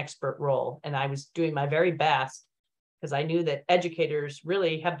adopts an expert role. And I was doing my very best because I knew that educators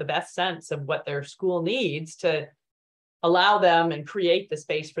really have the best sense of what their school needs to allow them and create the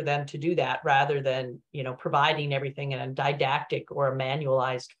space for them to do that, rather than, you know, providing everything in a didactic or a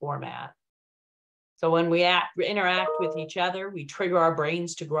manualized format. So when we interact with each other, we trigger our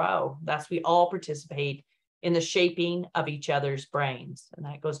brains to grow. Thus, we all participate in the shaping of each other's brains. And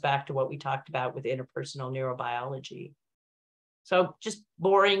that goes back to what we talked about with interpersonal neurobiology. So just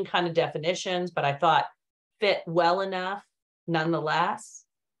boring kind of definitions, but I thought fit well enough nonetheless.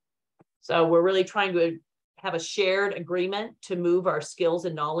 So we're really trying to have a shared agreement to move our skills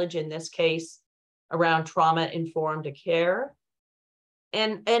and knowledge, in this case, around trauma-informed care.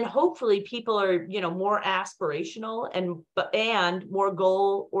 And hopefully people are, you know, more aspirational and more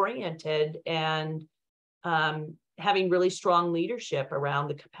goal-oriented, and having really strong leadership around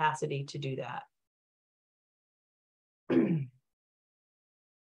the capacity to do that. And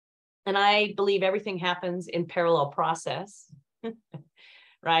I believe everything happens in parallel process.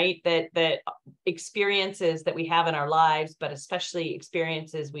 Right? That experiences that we have in our lives, but especially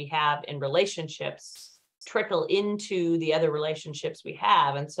experiences we have in relationships, trickle into the other relationships we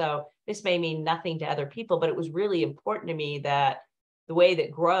have. And so this may mean nothing to other people, but it was really important to me that the way that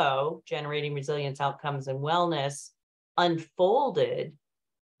GROW, Generating Resilience, Outcomes, and Wellness, unfolded,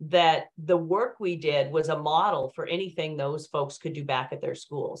 that the work we did was a model for anything those folks could do back at their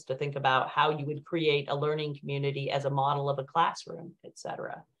schools, to think about how you would create a learning community as a model of a classroom, et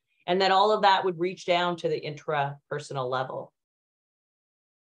cetera. And then all of that would reach down to the intrapersonal level.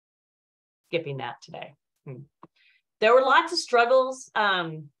 Skipping that today. There were lots of struggles.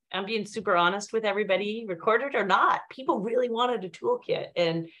 I'm being super honest with everybody, recorded or not. People really wanted a toolkit.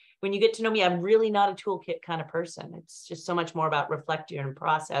 And when you get to know me, I'm really not a toolkit kind of person. It's just so much more about reflecting and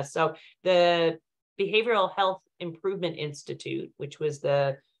process. So the Behavioral Health Improvement Institute, which was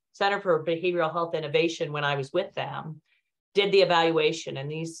the Center for Behavioral Health Innovation when I was with them, did the evaluation.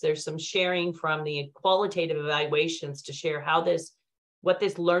 And there's some sharing from the qualitative evaluations to share how what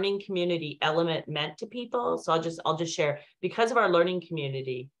this learning community element meant to people. So I'll just share, because of our learning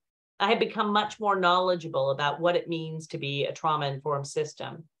community, I have become much more knowledgeable about what it means to be a trauma-informed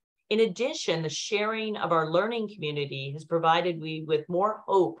system. In addition, the sharing of our learning community has provided me with more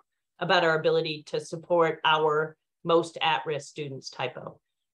hope about our ability to support our most at-risk students. Typo.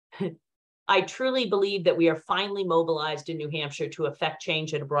 I truly believe that we are finally mobilized in New Hampshire to affect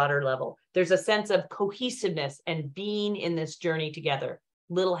change at a broader level. There's a sense of cohesiveness and being in this journey together.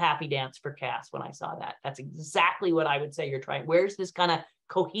 Little happy dance for Cass when I saw that. That's exactly what I would say you're trying. Where's this kind of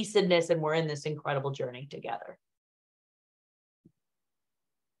cohesiveness, and we're in this incredible journey together.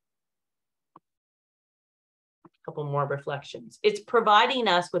 Couple more reflections. It's providing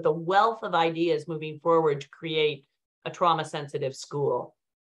us with a wealth of ideas moving forward to create a trauma-sensitive school.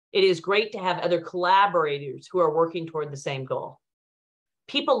 It is great to have other collaborators who are working toward the same goal.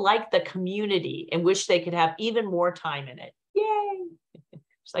 People like the community and wish they could have even more time in it. Yay!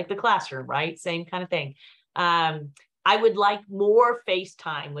 It's like the classroom, right? Same kind of thing. I would like more face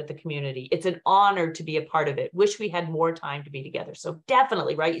time with the community. It's an honor to be a part of it. Wish we had more time to be together. So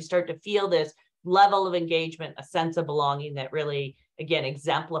definitely, right? You start to feel this level of engagement, a sense of belonging that really, again,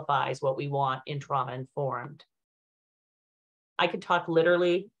 exemplifies what we want in trauma-informed. I could talk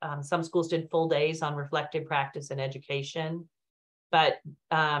literally. Some schools did full days on reflective practice and education. But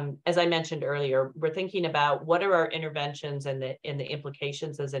as I mentioned earlier, we're thinking about what are our interventions and the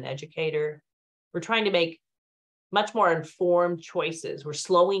implications as an educator. We're trying to make much more informed choices. We're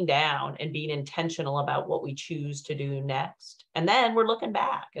slowing down and being intentional about what we choose to do next. And then we're looking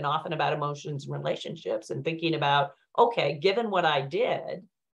back, and often about emotions and relationships, and thinking about, okay, given what I did,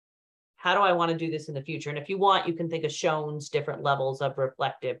 how do I want to do this in the future? And if you want, you can think of Schoen's different levels of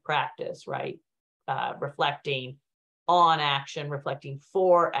reflective practice, right? Reflecting on action, reflecting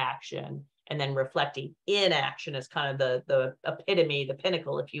for action, and then reflecting in action is kind of the epitome, the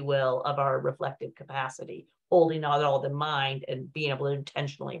pinnacle, if you will, of our reflective capacity, holding all in mind and being able to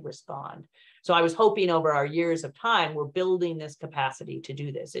intentionally respond. So I was hoping over our years of time, we're building this capacity to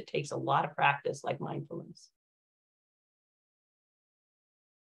do this. It takes a lot of practice, like mindfulness.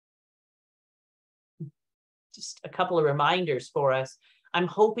 Just a couple of reminders for us. I'm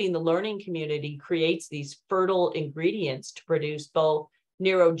hoping the learning community creates these fertile ingredients to produce both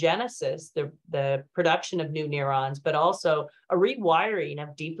neurogenesis, the production of new neurons, but also a rewiring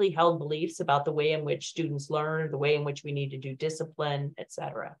of deeply held beliefs about the way in which students learn, the way in which we need to do discipline,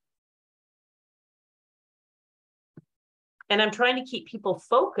 etc. And I'm trying to keep people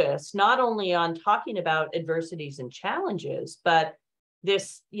focused, not only on talking about adversities and challenges, but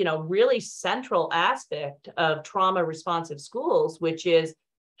this, really central aspect of trauma responsive schools, which is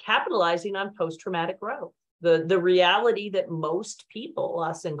capitalizing on post-traumatic growth. The reality that most people,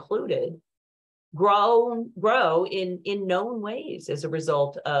 us included, grow in known ways as a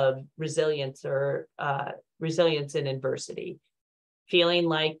result of resilience or resilience in adversity, feeling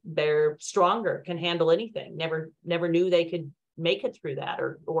like they're stronger, can handle anything, never knew they could make it through that,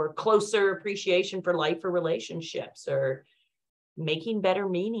 or closer appreciation for life or relationships, or making better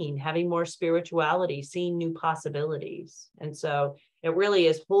meaning, having more spirituality, seeing new possibilities. And so it really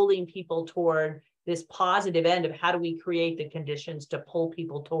is holding people toward this positive end of how do we create the conditions to pull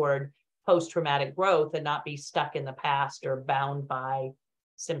people toward post-traumatic growth and not be stuck in the past or bound by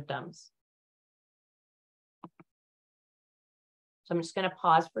symptoms. So I'm just going to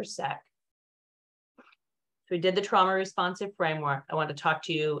pause for a sec. So we did the trauma responsive framework. I want to talk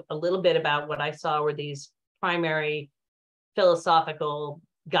to you a little bit about what I saw were these primary philosophical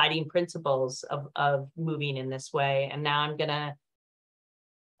guiding principles of moving in this way. And now I'm going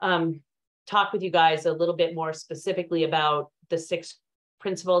to talk with you guys a little bit more specifically about the 6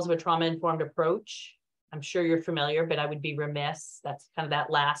 principles of a trauma-informed approach. I'm sure you're familiar, but I would be remiss. That's kind of that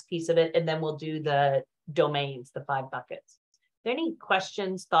last piece of it. And then we'll do the domains, the 5 buckets. Are there any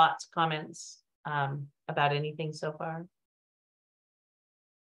questions, thoughts, comments about anything so far?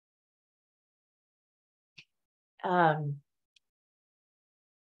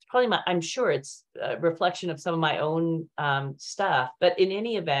 Probably I'm sure it's a reflection of some of my own stuff, but in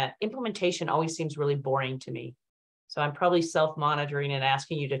any event, implementation always seems really boring to me. So I'm probably self-monitoring and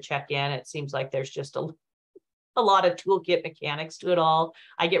asking you to check in. It seems like there's just a lot of toolkit mechanics to it all.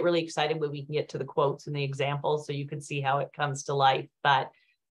 I get really excited when we can get to the quotes and the examples so you can see how it comes to life. But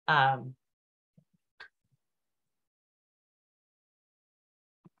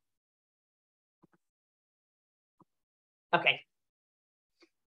okay.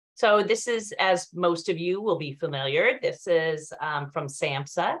 So this is, as most of you will be familiar, this is from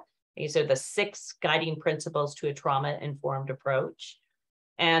SAMHSA. These are the 6 guiding principles to a trauma-informed approach.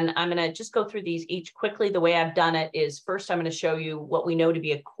 And I'm going to just go through these each quickly. The way I've done it is first I'm going to show you what we know to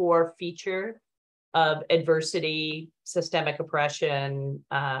be a core feature of adversity, systemic oppression,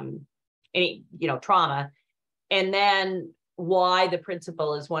 trauma, and then why the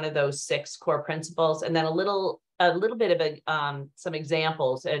principle is one of those 6 core principles, and then a little bit of some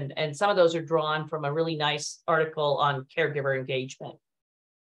examples, and some of those are drawn from a really nice article on caregiver engagement.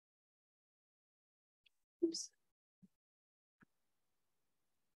 Oops.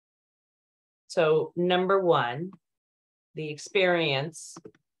 So number 1, the experiencing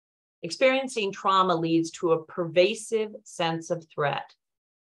trauma leads to a pervasive sense of threat,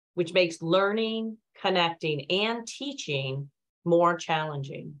 which makes learning, connecting, and teaching more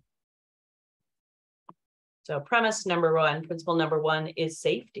challenging. So premise number 1, principle number 1 is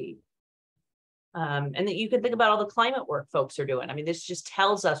safety. And that you can think about all the climate work folks are doing. I mean, this just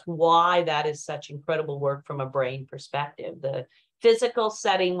tells us why that is such incredible work from a brain perspective. The physical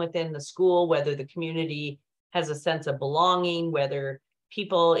setting within the school, whether the community has a sense of belonging, whether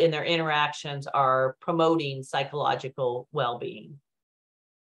people in their interactions are promoting psychological well-being.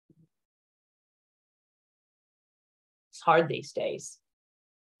 It's hard these days.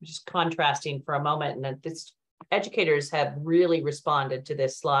 Just contrasting for a moment, and this educators have really responded to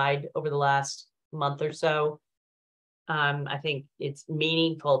this slide over the last month or so. I think it's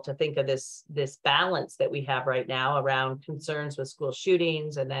meaningful to think of this balance that we have right now around concerns with school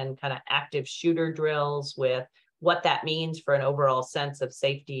shootings and then kind of active shooter drills with what that means for an overall sense of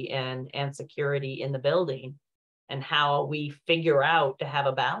safety and security in the building, and how we figure out to have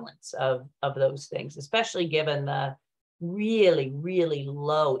a balance of those things, especially given the really, really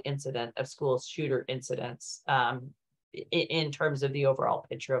low incident of school shooter incidents in terms of the overall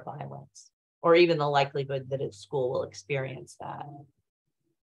picture of violence, or even the likelihood that a school will experience that.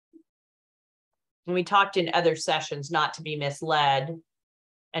 And we talked in other sessions not to be misled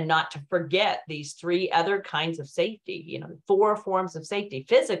and not to forget these 3 other kinds of safety, 4 forms of safety.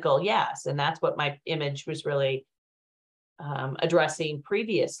 Physical, yes, and that's what my image was really addressing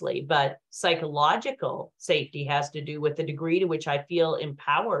previously, but psychological safety has to do with the degree to which I feel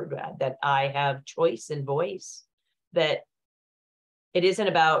empowered, that I have choice and voice, that It isn't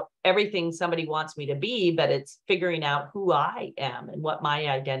about everything somebody wants me to be, but it's figuring out who I am and what my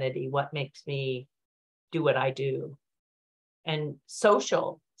identity, what makes me do what I do. And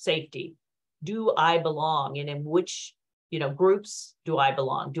social safety. Do I belong? And in which, groups do I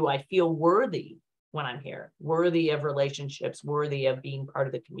belong? Do I feel worthy when I'm here? Worthy of relationships, worthy of being part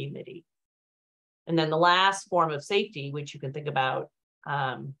of the community. And then the last form of safety, which you can think about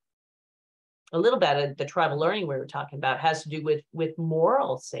a little bit of the tribal learning we were talking about, has to do with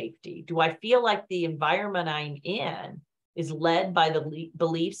moral safety. Do I feel like the environment I'm in is led by the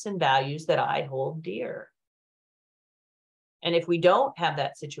beliefs and values that I hold dear? And if we don't have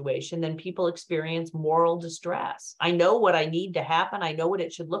that situation, then people experience moral distress. I know what I need to happen. I know what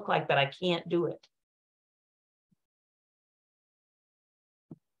it should look like, but I can't do it.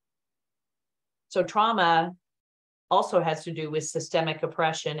 So trauma also has to do with systemic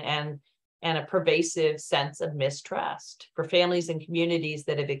oppression and a pervasive sense of mistrust. For families and communities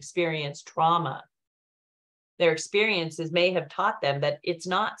that have experienced trauma, their experiences may have taught them that it's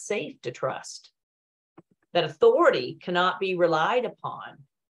not safe to trust, that authority cannot be relied upon.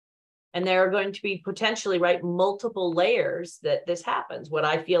 And there are going to be potentially, multiple layers that this happens. What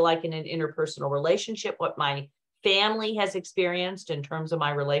I feel like in an interpersonal relationship, what my family has experienced in terms of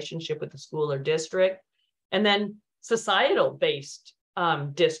my relationship with the school or district, and then societal-based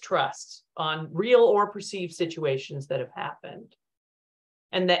distrust on real or perceived situations that have happened.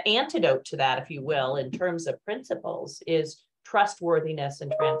 And the antidote to that, if you will, in terms of principles, is trustworthiness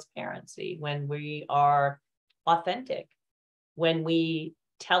and transparency. When we are authentic, when we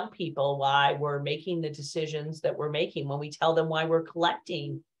tell people why we're making the decisions that we're making, when we tell them why we're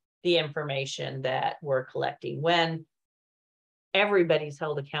collecting the information that we're collecting, when everybody's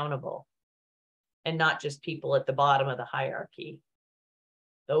held accountable and not just people at the bottom of the hierarchy.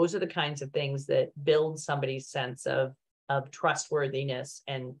 Those are the kinds of things that build somebody's sense of trustworthiness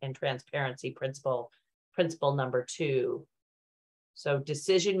and transparency. Principle number 2. So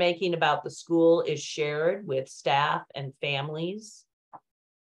decision-making about the school is shared with staff and families.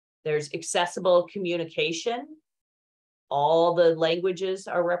 There's accessible communication. All the languages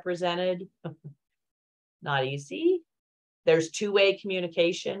are represented. Not easy. There's two-way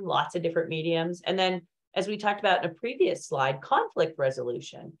communication, lots of different mediums. And then, as we talked about in a previous slide, conflict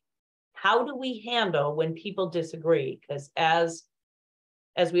resolution. How do we handle when people disagree? Because as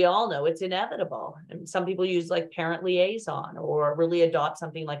we all know, it's inevitable. And some people use parent liaison or really adopt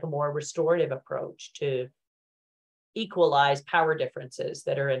something like a more restorative approach to equalize power differences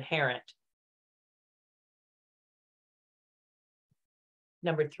that are inherent.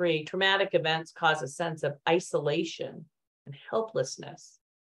 Number 3, traumatic events cause a sense of isolation and helplessness.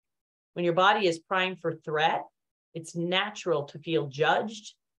 When your body is primed for threat, it's natural to feel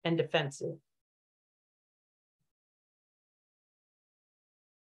judged and defensive.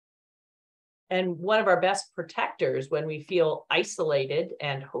 And one of our best protectors when we feel isolated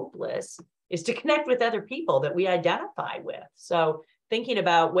and hopeless is to connect with other people that we identify with. So thinking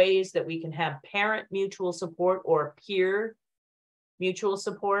about ways that we can have parent mutual support or peer mutual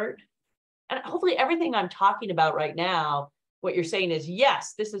support. And hopefully everything I'm talking about right now, what you're saying is,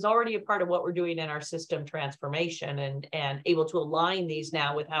 yes, this is already a part of what we're doing in our system transformation and able to align these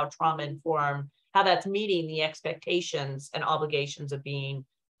now with how trauma-informed, how that's meeting the expectations and obligations of being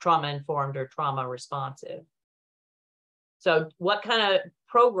trauma-informed or trauma responsive. So what kind of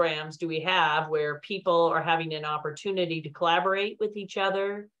programs do we have where people are having an opportunity to collaborate with each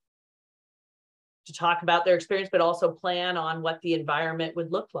other, to talk about their experience, but also plan on what the environment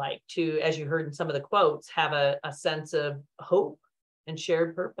would look like to, as you heard in some of the quotes, have a sense of hope and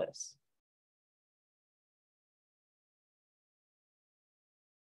shared purpose.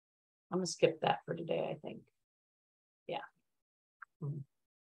 I'm gonna skip that for today, I think. Yeah.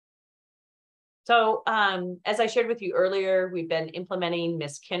 So as I shared with you earlier, we've been implementing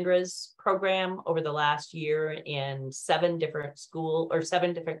Miss Kendra's program over the last year in 7 different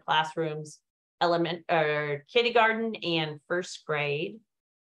classrooms, kindergarten and first grade.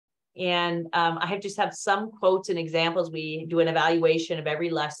 And I just have some quotes and examples. We do an evaluation of every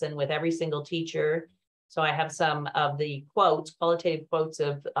lesson with every single teacher. So I have some of the quotes, qualitative quotes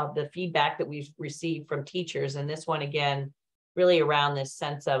of the feedback that we've received from teachers. And this one, again, really around this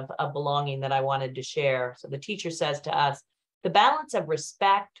sense of belonging that I wanted to share. So the teacher says to us, the balance of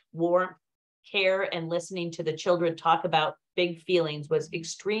respect, warmth, care, and listening to the children talk about big feelings was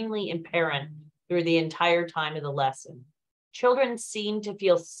extremely apparent through the entire time of the lesson. Children seem to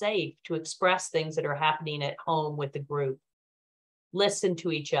feel safe to express things that are happening at home with the group, listen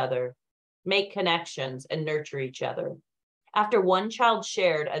to each other, make connections, and nurture each other. After one child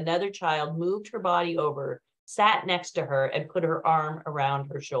shared, another child moved her body over sat next to her, and put her arm around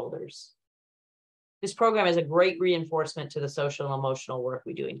her shoulders. This program is a great reinforcement to the social and emotional work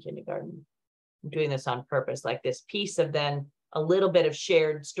we do in kindergarten. I'm doing this on purpose, like this piece of then a little bit of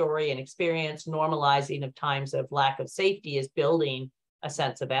shared story and experience, normalizing of times of lack of safety is building a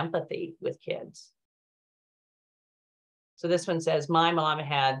sense of empathy with kids. So this one says, my mom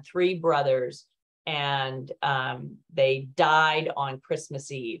had 3 brothers and they died on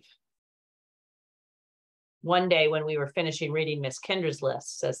Christmas Eve. One day when we were finishing reading Miss Kendra's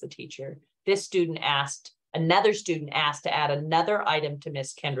list, says the teacher, another student asked to add another item to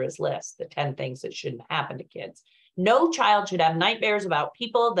Miss Kendra's list, the 10 things that shouldn't happen to kids. No child should have nightmares about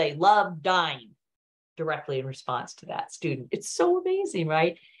people they love dying, directly in response to that student. It's so amazing,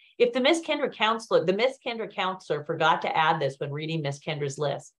 right? If the Miss Kendra counselor forgot to add this when reading Miss Kendra's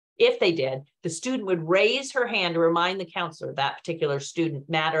list, if they did, the student would raise her hand to remind the counselor, that particular student,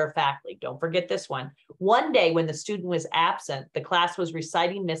 matter-of-factly, don't forget this one. One day when the student was absent, the class was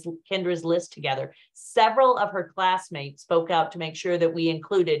reciting Miss Kendra's list together. Several of her classmates spoke out to make sure that we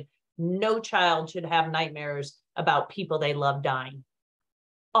included no child should have nightmares about people they love dying.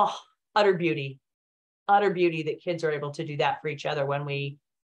 Oh, utter beauty that kids are able to do that for each other when we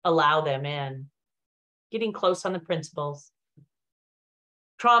allow them in. Getting close on the principles.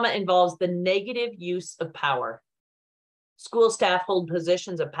 Trauma involves the negative use of power. School staff hold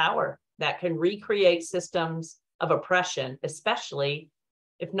positions of power that can recreate systems of oppression, especially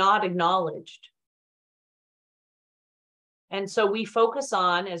if not acknowledged. And so we focus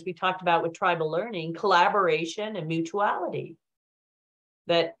on, as we talked about with tribal learning, collaboration and mutuality.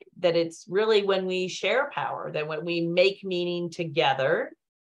 That it's really when we share power, that when we make meaning together,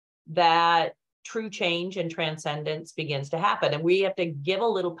 that true change and transcendence begins to happen. And we have to give a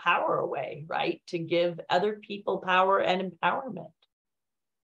little power away, right? To give other people power and empowerment.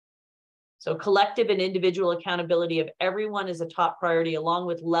 So collective and individual accountability of everyone is a top priority, along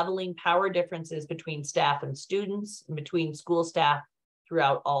with leveling power differences between staff and students, and between school staff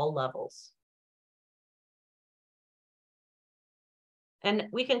throughout all levels. And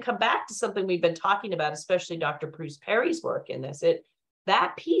we can come back to something we've been talking about, especially Dr. Bruce Perry's work in this.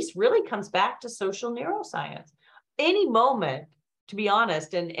 That piece really comes back to social neuroscience. Any moment, to be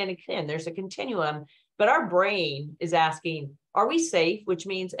honest, and again, there's a continuum, but our brain is asking, are we safe? Which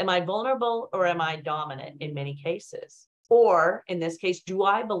means, am I vulnerable or am I dominant in many cases? Or in this case, do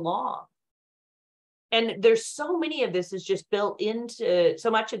I belong? And there's so much of this is just built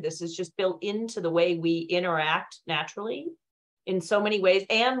into the way we interact naturally in so many ways,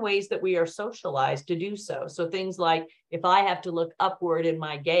 and ways that we are socialized to do so. So things like, if I have to look upward in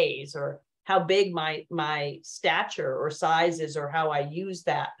my gaze, or how big my stature or size is, or how I use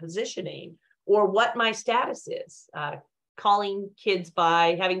that positioning, or what my status is, having kids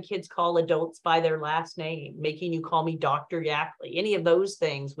call adults by their last name, making you call me Dr. Yackley. Any of those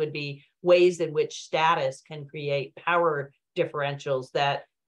things would be ways in which status can create power differentials that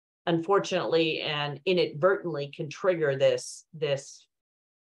unfortunately and inadvertently can trigger this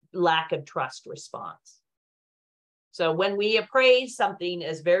lack of trust response. So when we appraise something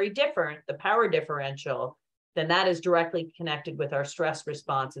as very different, the power differential, then that is directly connected with our stress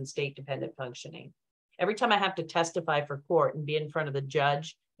response and state-dependent functioning. Every time I have to testify for court and be in front of the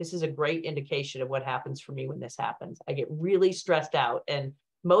judge, this is a great indication of what happens for me when this happens. I get really stressed out, and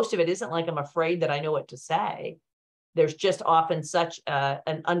most of it isn't like I'm afraid that I know what to say. There's just often such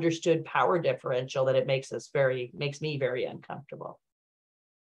an understood power differential that it makes me very uncomfortable.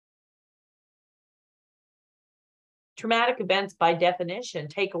 Traumatic events, by definition,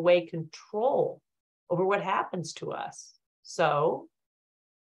 take away control over what happens to us. So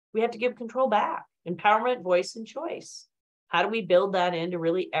we have to give control back. Empowerment, voice, and choice. How do we build that into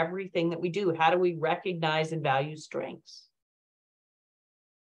really everything that we do? How do we recognize and value strengths?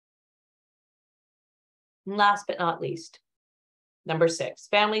 And last but not least, number 6,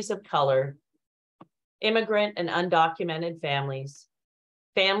 families of color, immigrant and undocumented families,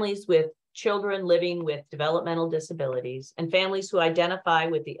 families with children living with developmental disabilities, and families who identify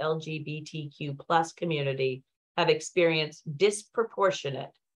with the LGBTQ+ community have experienced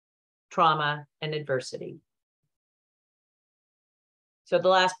disproportionate trauma and adversity. So the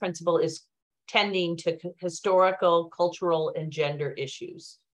last principle is tending to historical, cultural, and gender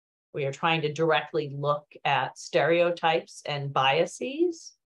issues. We are trying to directly look at stereotypes and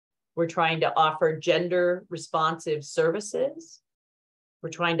biases. We're trying to offer gender responsive services. We're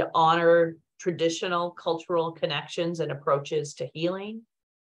trying to honor traditional cultural connections and approaches to healing.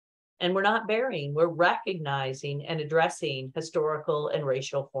 And we're not burying, we're recognizing and addressing historical and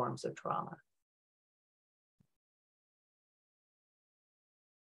racial forms of trauma.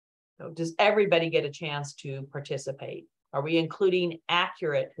 So does everybody get a chance to participate? Are we including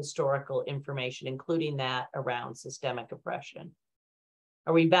accurate historical information, including that around systemic oppression?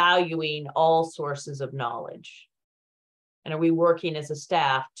 Are we valuing all sources of knowledge? And are we working as a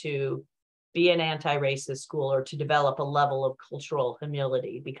staff to be an anti-racist school or to develop a level of cultural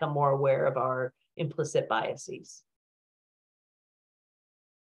humility, become more aware of our implicit biases?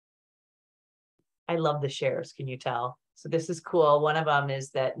 I love the shares, can you tell? So this is cool. One of them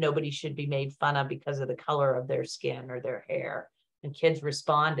is that nobody should be made fun of because of the color of their skin or their hair. And kids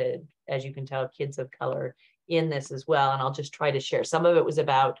responded, as you can tell, kids of color in this as well. And I'll just try to share. Some of it was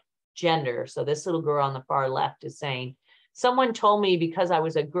about gender. So this little girl on the far left is saying, someone told me because I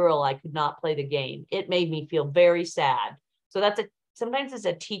was a girl, I could not play the game. It made me feel very sad. So sometimes it's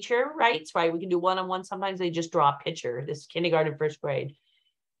a teacher writes, right? We can do one-on-one. Sometimes they just draw a picture. This is kindergarten, first grade.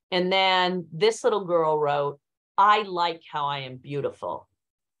 And then this little girl wrote, I like how I am beautiful.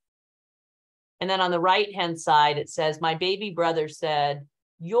 And then on the right-hand side, it says, my baby brother said,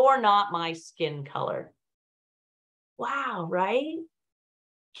 you're not my skin color. Wow, right?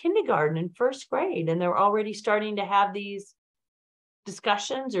 Kindergarten and first grade. And they're already starting to have these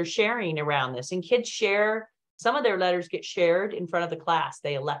discussions or sharing around this. And kids share, some of their letters get shared in front of the class.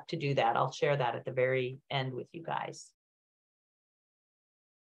 They elect to do that. I'll share that at the very end with you guys.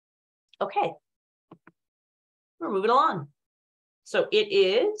 Okay, we're moving along. So it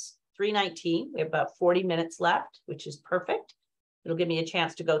is 3:19. We have about 40 minutes left, which is perfect. It'll give me a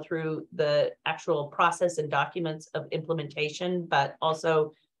chance to go through the actual process and documents of implementation, but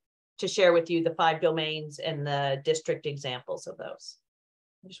also to share with you the 5 domains and the district examples of those.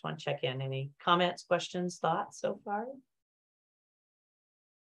 I just want to check in. Any comments, questions, thoughts so far?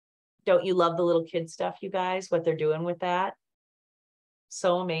 Don't you love the little kid stuff, you guys, what they're doing with that?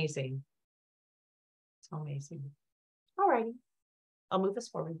 So amazing. So amazing. All righty. I'll move us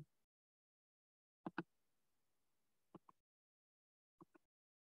forward.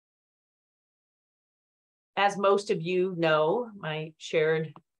 As most of you know, my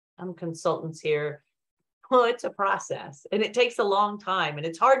shared consultants here, well, it's a process and it takes a long time and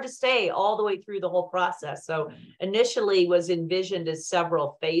it's hard to stay all the way through the whole process. So initially was envisioned as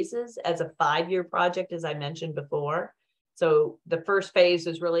several phases as a 5-year project, as I mentioned before. So the first phase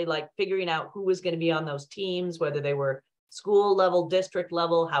was really like figuring out who was going to be on those teams, whether they were school level, district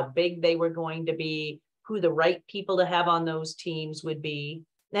level, how big they were going to be, who the right people to have on those teams would be.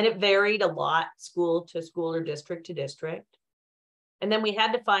 Then it varied a lot, school to school or district to district. And then we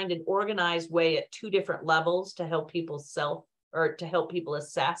had to find an organized way at 2 different levels to help people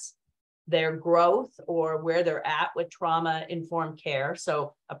assess their growth or where they're at with trauma-informed care.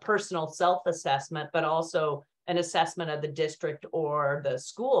 So a personal self-assessment, but also an assessment of the district or the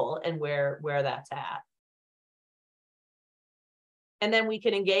school and where that's at. And then we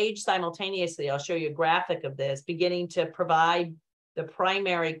can engage simultaneously. I'll show you a graphic of this, beginning to provide the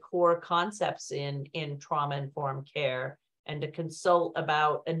primary core concepts in trauma-informed care and to consult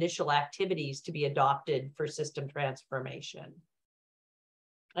about initial activities to be adopted for system transformation.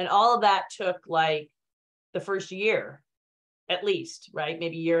 And all of that took like the first year, at least, right?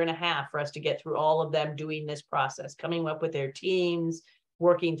 Maybe 1.5 years for us to get through all of them doing this process, coming up with their teams,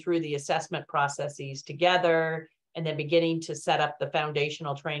 working through the assessment processes together, and then beginning to set up the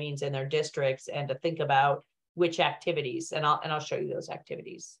foundational trainings in their districts and to think about which activities, and I'll show you those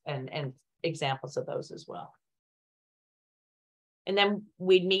activities and examples of those as well. And then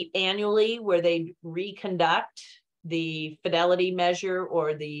we'd meet annually where they'd reconduct the fidelity measure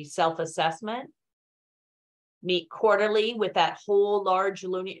or the self-assessment, meet quarterly with that whole large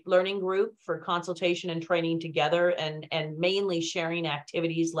learning group for consultation and training together and mainly sharing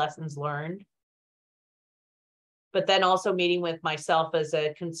activities, lessons learned. But then also meeting with myself as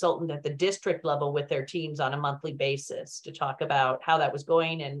a consultant at the district level with their teams on a monthly basis to talk about how that was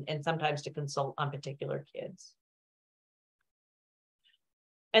going and sometimes to consult on particular kids.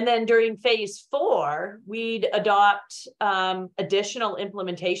 And then during phase 4, we'd adopt additional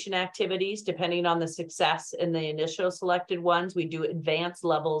implementation activities depending on the success in the initial selected ones. We do advanced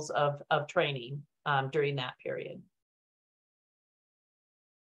levels of training during that period.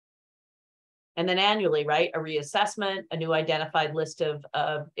 And then annually, right, a reassessment, a new identified list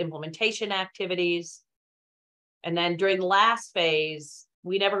of implementation activities. And then during the last phase,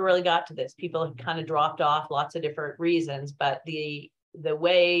 we never really got to this. People had kind of dropped off, lots of different reasons, but the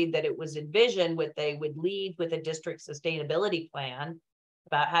way that it was envisioned, they would lead with a district sustainability plan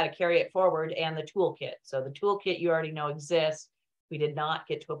about how to carry it forward and the toolkit. So the toolkit you already know exists. We did not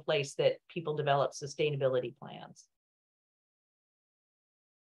get to a place that people develop sustainability plans.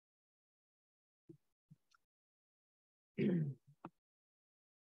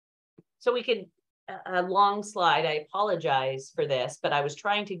 So we could, a long slide, I apologize for this, but I was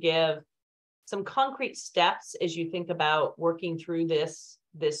trying to give some concrete steps as you think about working through this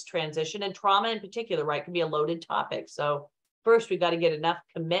transition, and trauma in particular, right, can be a loaded topic. So first we got to get enough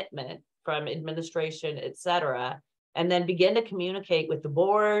commitment from administration, et cetera, and then begin to communicate with the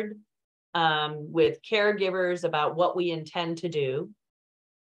board, with caregivers about what we intend to do.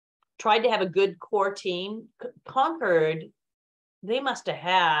 Tried to have a good core team. Concord, they must have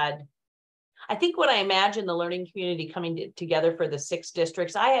had, I think when I imagine the learning community coming together for the 6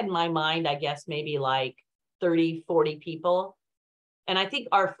 districts, I had in my mind, I guess, maybe like 30, 40 people. And I think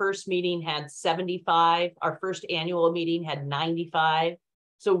our first meeting had 75. Our first annual meeting had 95.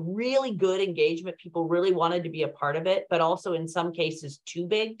 So really good engagement. People really wanted to be a part of it, but also in some cases too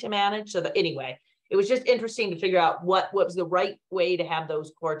big to manage. So anyway, it was just interesting to figure out what was the right way to have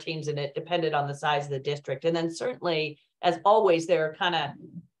those core teams, and it depended on the size of the district. And then certainly, as always, there are kind of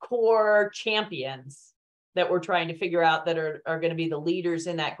core champions that we're trying to figure out that are going to be the leaders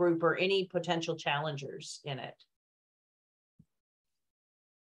in that group, or any potential challengers in it.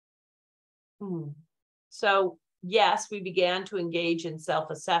 So yes, we began to engage in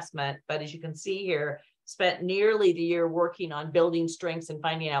self-assessment, but as you can see here, spent nearly the year working on building strengths and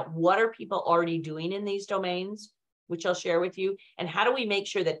finding out what are people already doing in these domains, which I'll share with you, and how do we make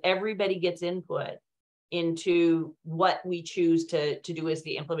sure that everybody gets input into what we choose to do as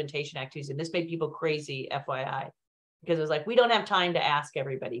the implementation activities. And this made people crazy, FYI, because it was like, we don't have time to ask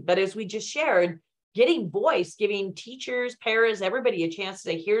everybody. But as we just shared, getting voice, giving teachers, paras, everybody a chance to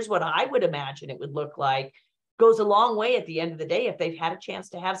say, here's what I would imagine it would look like, goes a long way at the end of the day if they've had a chance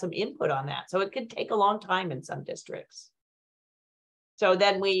to have some input on that. So it could take a long time in some districts. So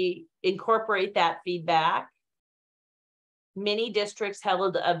then we incorporate that feedback. Many districts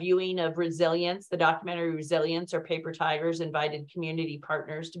held a viewing of Resilience, the documentary Resilience, or Paper Tigers, invited community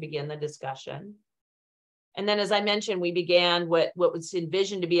partners to begin the discussion. And then, as I mentioned, we began what was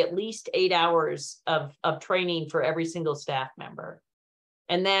envisioned to be at least 8 hours of training for every single staff member.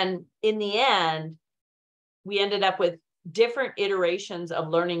 And then in the end, we ended up with different iterations of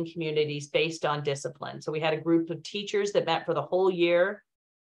learning communities based on discipline. So we had a group of teachers that met for the whole year,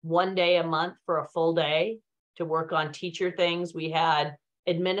 1 day a month for a full day to work on teacher things. We had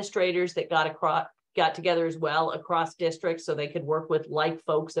administrators that got together as well across districts so they could work with like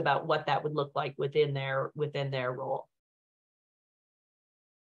folks about what that would look like within their role.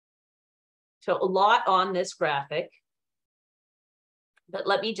 So a lot on this graphic, but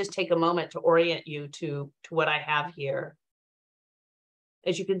let me just take a moment to orient you to what I have here.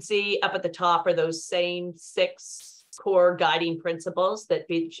 As you can see up at the top are those same 6 core guiding principles that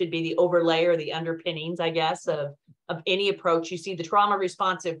should be the overlay or the underpinnings, I guess, of any approach. You see the trauma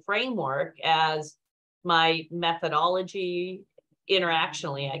responsive framework as my methodology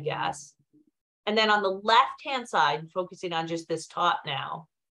interactionally, I guess. And then on the left-hand side, focusing on just this top now,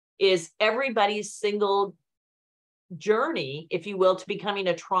 is everybody's single journey, if you will, to becoming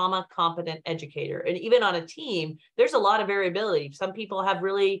a trauma competent educator. And even on a team, there's a lot of variability. Some people have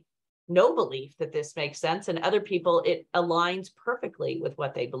really no belief that this makes sense, and other people, it aligns perfectly with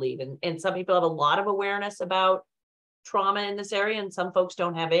what they believe. And some people have a lot of awareness about trauma in this area, and some folks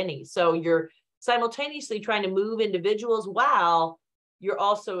don't have any. So you're simultaneously trying to move individuals while you're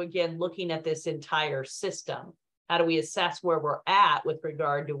also, again, looking at this entire system. How do we assess where we're at with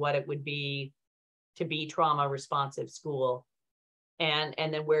regard to what it would be to be trauma responsive school? And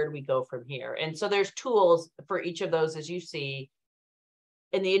then where do we go from here? And so there's tools for each of those, as you see.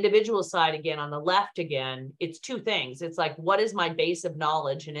 In the individual side, again, on the left, again, it's 2 things. It's like, what is my base of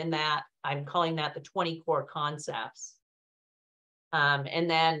knowledge? And in that, I'm calling that the 20 core concepts. And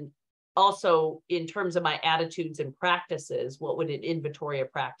then also in terms of my attitudes and practices, what would an inventory of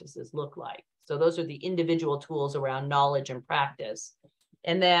practices look like? So those are the individual tools around knowledge and practice.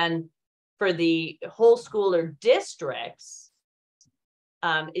 And then for the whole school or districts,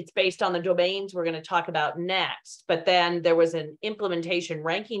 it's based on the domains we're going to talk about next. But then there was an implementation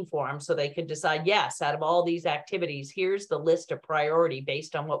ranking form so they could decide, yes, out of all these activities, here's the list of priority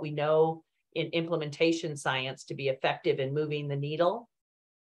based on what we know in implementation science to be effective in moving the needle.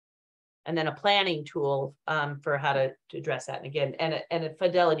 And then a planning tool for how to address that. And again, and a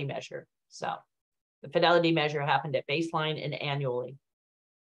fidelity measure. So the fidelity measure happened at baseline and annually.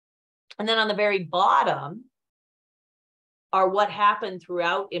 And then on the very bottom are what happened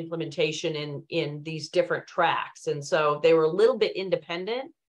throughout implementation in these different tracks. And so they were a little bit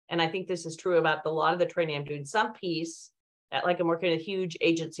independent. And I think this is true about a lot of the training I'm doing. Some piece, like I'm working at a huge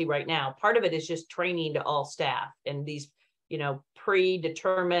agency right now, part of it is just training to all staff and these,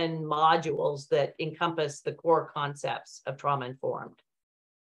 predetermined modules that encompass the core concepts of trauma informed.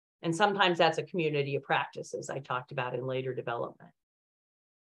 And sometimes that's a community of practice, as I talked about in later development.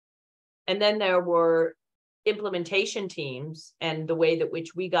 And then there were implementation teams and the way that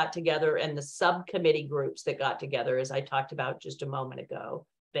which we got together and the subcommittee groups that got together, as I talked about just a moment ago.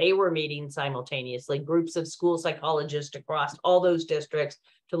 They were meeting simultaneously, groups of school psychologists across all those districts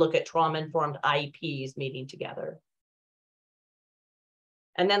to look at trauma-informed IEPs meeting together.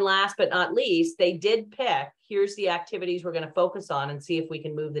 And then last but not least, they did pick, here's the activities we're going to focus on and see if we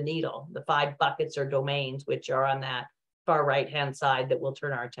can move the needle, the 5 buckets or domains, which are on that far right-hand side that we'll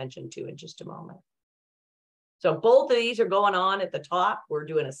turn our attention to in just a moment. So both of these are going on at the top. We're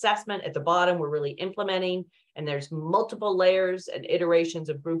doing assessment at the bottom. We're really implementing, and there's multiple layers and iterations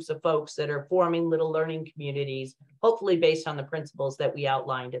of groups of folks that are forming little learning communities, hopefully based on the principles that we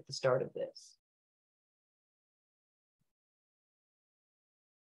outlined at the start of this.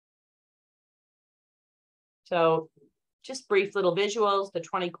 So just brief little visuals, the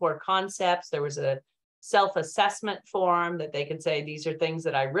 20 core concepts. There was a self-assessment form that they could say, these are things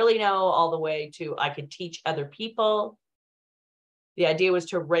that I really know, all the way to I could teach other people. The idea was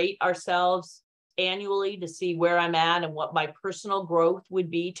to rate ourselves annually to see where I'm at and what my personal growth would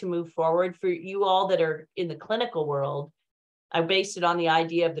be to move forward. For you all that are in the clinical world, I based it on the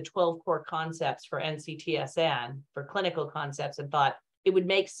idea of the 12 core concepts for NCTSN, for clinical concepts, and thought it would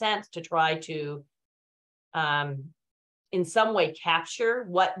make sense to try to in some way capture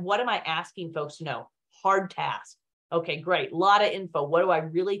what am I asking folks to know? Hard task. Okay, great. A lot of info. What do I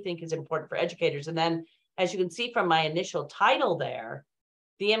really think is important for educators? And then, as you can see from my initial title there,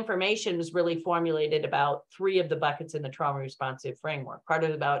 the information was really formulated about 3 of the buckets in the trauma responsive framework. Part of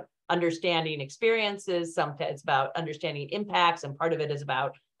it about understanding experiences, sometimes it's about understanding impacts, and part of it is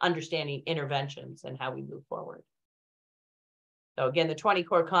about understanding interventions and how we move forward. So again, the 20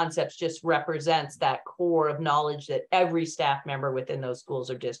 core concepts just represents that core of knowledge that every staff member within those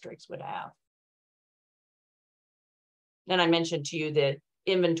schools or districts would have. And I mentioned to you the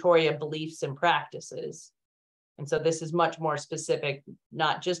inventory of beliefs and practices. And so this is much more specific,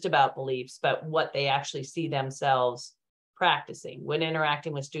 not just about beliefs, but what they actually see themselves practicing. When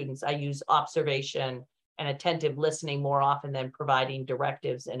interacting with students, I use observation and attentive listening more often than providing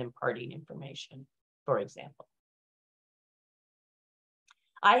directives and imparting information, for example.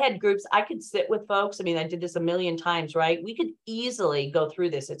 I had groups, I could sit with folks. I mean, I did this a million times, right? We could easily go through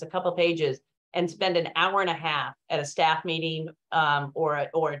this. It's a couple pages and spend an hour and a half at a staff meeting or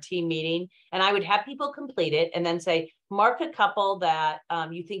a team meeting. And I would have people complete it and then say, mark a couple that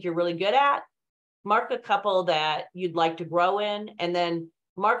you think you're really good at, mark a couple that you'd like to grow in, and then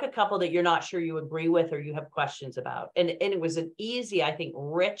mark a couple that you're not sure you agree with or you have questions about. And it was an easy, I think,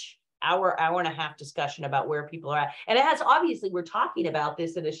 rich hour and a half discussion about where people are at. And it has, obviously, we're talking about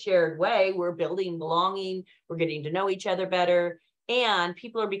this in a shared way. We're building belonging. We're getting to know each other better. And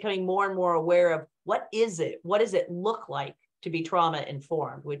people are becoming more and more aware of what is it? What does it look like to be trauma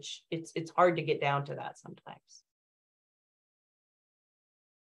informed, which it's hard to get down to that sometimes.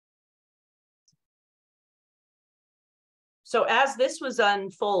 So as this was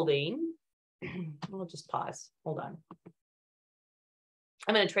unfolding, we'll just pause. Hold on.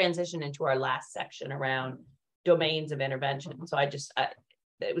 I'm going to transition into our last section around domains of intervention. So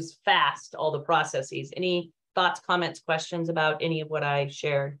it was fast, all the processes. Any thoughts, comments, questions about any of what I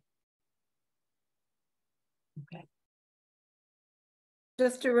shared? Okay.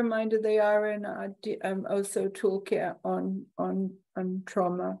 Just a reminder, they are in our also toolkit on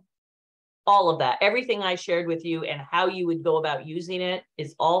trauma. All of that, everything I shared with you and how you would go about using it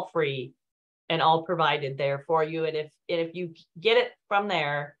is all free and all provided there for you. And if you get it from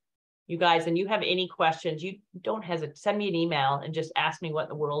there, you guys, and you have any questions, you don't hesitate, send me an email and just ask me what in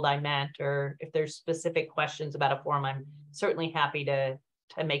the world I meant, or if there's specific questions about a form, I'm certainly happy to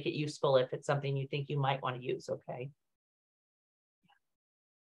make it useful if it's something you think you might want to use, okay?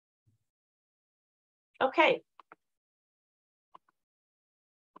 Okay.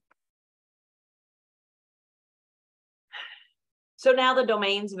 So now the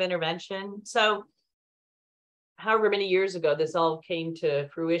domains of intervention. So however many years ago this all came to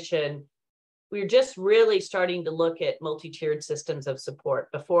fruition, we were just really starting to look at multi-tiered systems of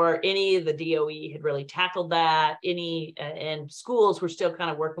support before any of the DOE had really tackled that. And schools were still kind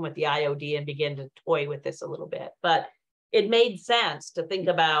of working with the IOD and began to toy with this a little bit. But it made sense to think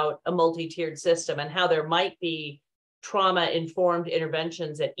about a multi-tiered system and how there might be trauma-informed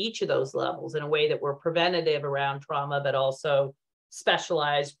interventions at each of those levels in a way that were preventative around trauma, but also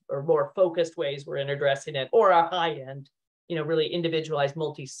specialized or more focused ways we're in addressing it, or a high end, really individualized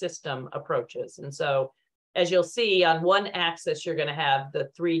multi-system approaches. And so, as you'll see on one axis, you're going to have the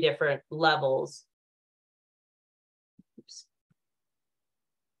 3 different levels. Oops.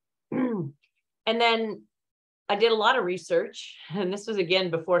 And then I did a lot of research, and this was again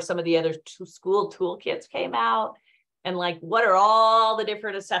before some of the other school toolkits came out. And like, what are all the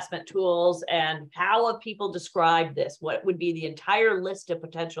different assessment tools, and how have people described this? What would be the entire list of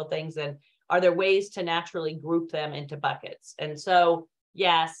potential things? And are there ways to naturally group them into buckets? And so,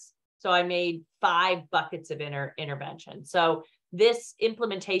 yes, so I made 5 buckets of intervention. So this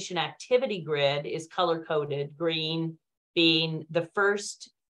implementation activity grid is color coded, green being the first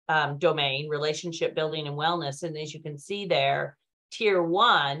domain, relationship building and wellness. And as you can see there, tier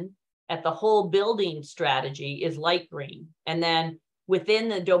 1 at the whole building strategy is light green. And then within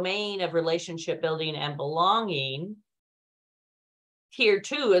the domain of relationship building and belonging, tier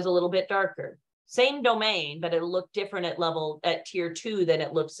 2 is a little bit darker. Same domain, but it'll look different at tier 2 than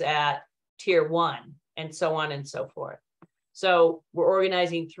it looks at tier 1, and so on and so forth. So we're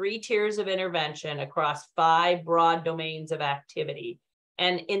organizing 3 tiers of intervention across 5 broad domains of activity.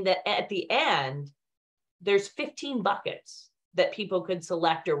 And at the end, there's 15 buckets that people could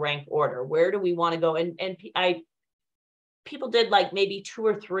select or rank order. Where do we want to go? And people did like maybe 2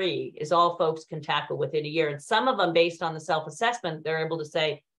 or 3 is all folks can tackle within a year. And some of them, based on the self-assessment, they're able to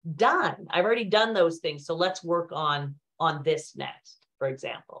say, done. I've already done those things. So let's work on this next, for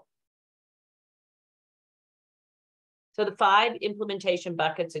example. So the 5 implementation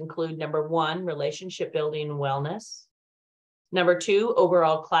buckets include: number 1, relationship building and wellness. Number 2,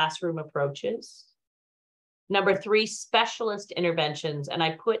 overall classroom approaches. Number 3, specialist interventions. And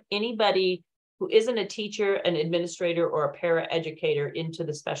I put anybody who isn't a teacher, an administrator, or a paraeducator into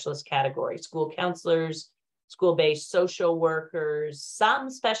the specialist category: school counselors, school-based social workers, some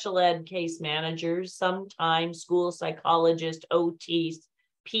special ed case managers, sometimes school psychologists, OTs,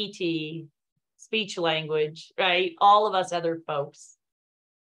 PT, speech language, right? All of us other folks.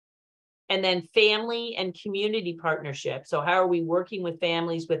 And then family and community partnership. So how are we working with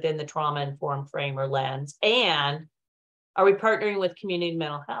families within the trauma-informed frame or lens? And are we partnering with community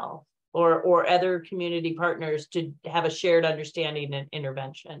mental health or other community partners to have a shared understanding and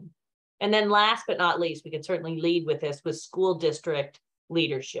intervention? And then last but not least, we could certainly lead with this, with school district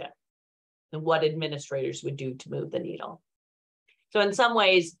leadership and what administrators would do to move the needle. So in some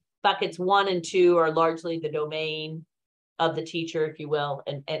ways, buckets 1 and 2 are largely the domain of the teacher, if you will,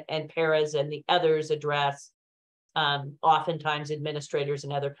 and paras, and the others address oftentimes administrators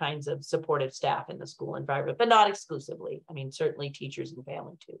and other kinds of supportive staff in the school environment, but not exclusively. I mean, certainly teachers and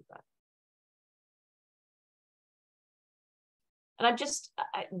family too. But. And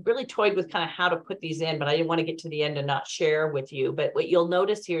I really toyed with kind of how to put these in, but I didn't want to get to the end and not share with you. But what you'll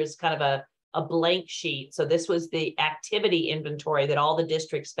notice here is kind of a blank sheet. So this was the activity inventory that all the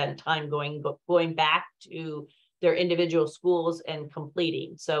districts spent time going back to their individual schools and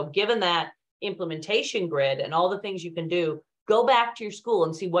completing. So given that implementation grid and all the things you can do, go back to your school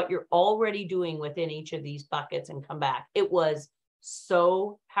and see what you're already doing within each of these buckets and come back. It was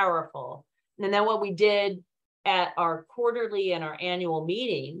so powerful. And then what we did at our quarterly and our annual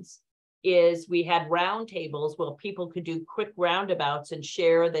meetings is we had roundtables where people could do quick roundabouts and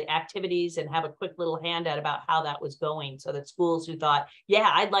share the activities and have a quick little handout about how that was going, so that schools who thought,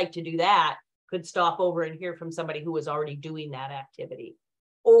 yeah, I'd like to do that, could stop over and hear from somebody who was already doing that activity.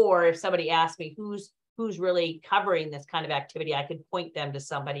 Or if somebody asked me who's really covering this kind of activity, I could point them to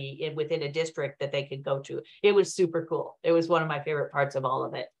somebody within a district that they could go to. It was super cool. It was one of my favorite parts of all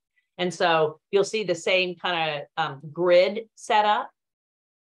of it. And so you'll see the same kind of grid set up.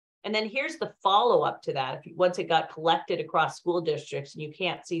 And then here's the follow-up to that. Once it got collected across school districts, and you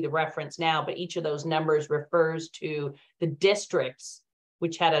can't see the reference now, but each of those numbers refers to the districts,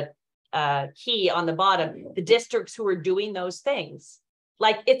 which had a key on the bottom, the districts who are doing those things.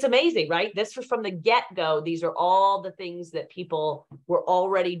 Like, it's amazing, right? This was from the get-go. These are all the things that people were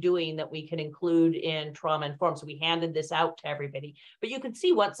already doing that we can include in trauma informed. So we handed this out to everybody. But you can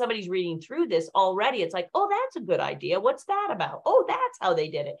see once somebody's reading through this already, it's like, oh, that's a good idea. What's that about? Oh, that's how they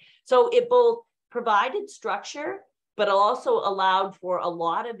did it. So it both provided structure, but also allowed for a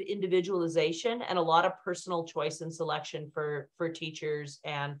lot of individualization and a lot of personal choice and selection for teachers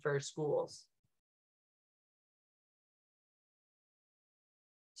and for schools.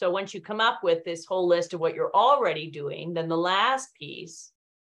 So once you come up with this whole list of what you're already doing, then the last piece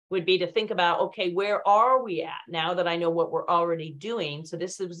would be to think about, okay, where are we at now that I know what we're already doing? So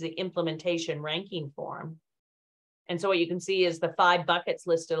this is the implementation ranking form. And so what you can see is the 5 buckets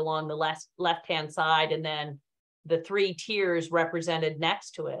listed along the left-hand side, and then the 3 tiers represented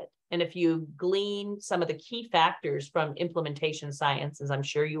next to it. And if you glean some of the key factors from implementation science, as I'm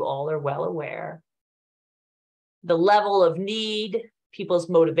sure you all are well aware, the level of need, people's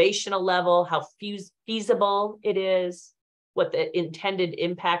motivational level, how feasible it is, what the intended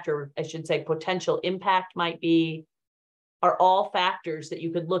impact, or I should say potential impact might be, are all factors that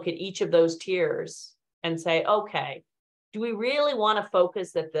you could look at each of those tiers and say, okay, do we really want to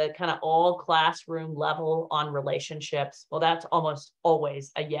focus at the kind of all classroom level on relationships? Well, that's almost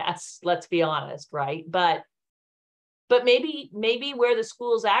always a yes, let's be honest, right? But maybe where the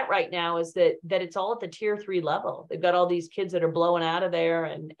school's at right now is that it's all at the tier 3 level. They've got all these kids that are blowing out of there,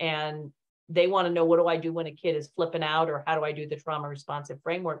 and they want to know, what do I do when a kid is flipping out, or how do I do the trauma responsive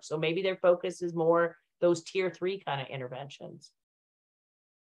framework? So maybe their focus is more those tier 3 kind of interventions.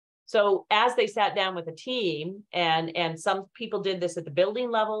 So as they sat down with a team, and some people did this at the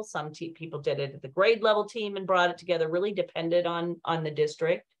building level, some people did it at the grade level team and brought it together, really depended on the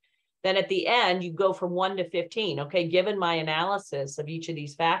district. Then at the end, you go from 1 to 15. Okay, given my analysis of each of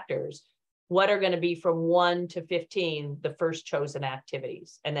these factors, what are going to be from 1 to 15, the first chosen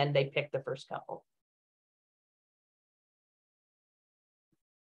activities? And then they pick the first couple.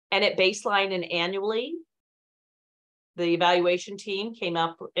 And at baseline and annually, the evaluation team came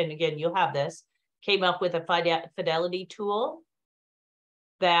up, and again, you'll have this, came up with a fidelity tool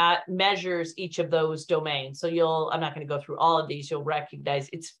that measures each of those domains. So I'm not going to go through all of these, you'll recognize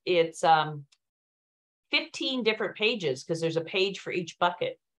it's 15 different pages, because there's a page for each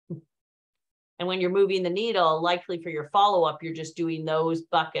bucket. And when you're moving the needle, likely for your follow-up, you're just doing those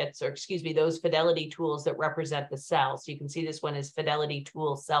buckets, or excuse me, those fidelity tools that represent the cells. So you can see this one is fidelity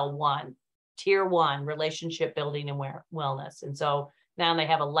tool cell 1, tier 1, relationship building and wellness. And so now they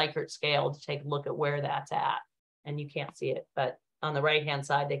have a Likert scale to take a look at where that's at. And you can't see it, but on the right-hand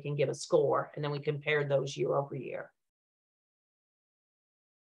side, they can give a score, and then we compared those year over year.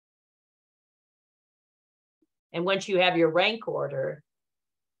 And once you have your rank order,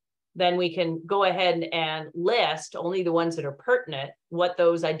 then we can go ahead and list only the ones that are pertinent, what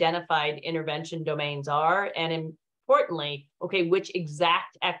those identified intervention domains are, and importantly, okay, which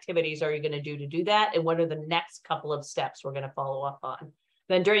exact activities are you going to do that, and what are the next couple of steps we're going to follow up on.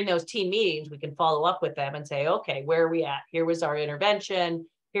 Then during those team meetings, we can follow up with them and say, okay, where are we at? Here was our intervention.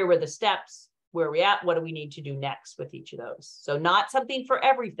 Here were the steps. Where are we at? What do we need to do next with each of those? So not something for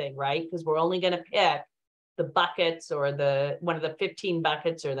everything, right? Because we're only going to pick the buckets, or one of the 15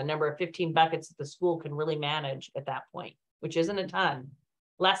 buckets, or the number of 15 buckets that the school can really manage at that point, which isn't a ton,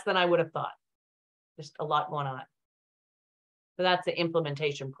 less than I would have thought. Just a lot going on. So that's the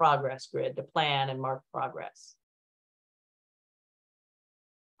implementation progress grid, to plan and mark progress.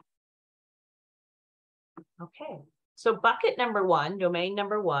 Okay, so bucket number 1, domain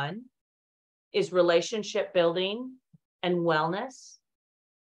number 1, is relationship building and wellness.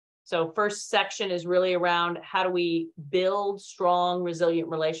 So first section is really around how do we build strong, resilient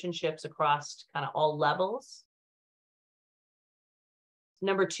relationships across kind of all levels.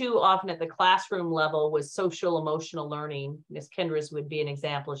 Number 2, often at the classroom level, was social emotional learning. Ms. Kendra's would be an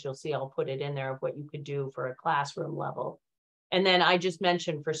example, as you'll see, I'll put it in there, of what you could do for a classroom level. And then I just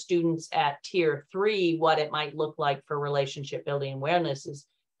mentioned for students at tier 3, what it might look like for relationship building and awareness is,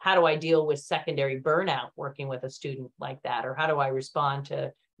 how do I deal with secondary burnout working with a student like that? Or how do I respond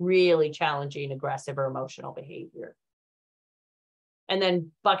to really challenging, aggressive, or emotional behavior? And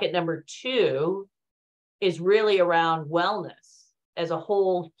then bucket number 2 is really around wellness as a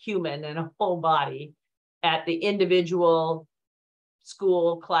whole human and a whole body at the individual,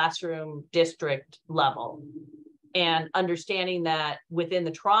 school, classroom, district level. And understanding that within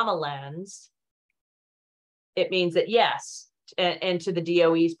the trauma lens, it means that yes, and to the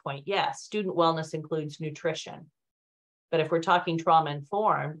DOE's point, yes, student wellness includes nutrition. But if we're talking trauma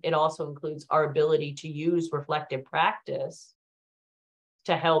informed, it also includes our ability to use reflective practice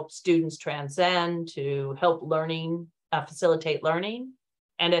to help students transcend, to help learning, facilitate learning.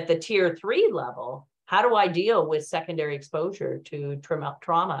 And at the tier 3 level, how do I deal with secondary exposure to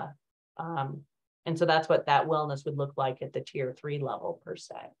trauma? And so that's what that wellness would look like at the tier 3 level per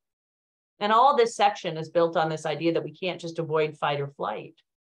se. And all this section is built on this idea that we can't just avoid fight or flight.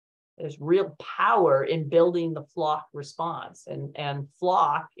 There's real power in building the flock response, and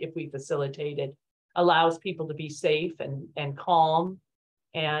flock, if we facilitate it, allows people to be safe and calm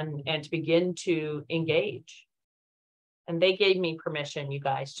and to begin to engage. And they gave me permission, you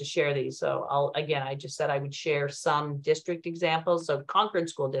guys, to share these. So I just said I would share some district examples. So Concord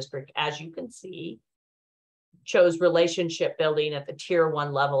School District, as you can see, chose relationship building at the tier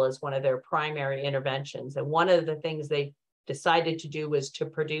 1 level as one of their primary interventions. And one of the things they decided to do was to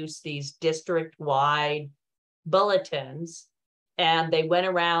produce these district-wide bulletins. And they went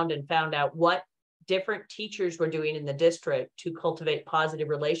around and found out what different teachers were doing in the district to cultivate positive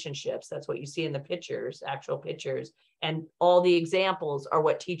relationships. That's what you see in the pictures, actual pictures. And all the examples are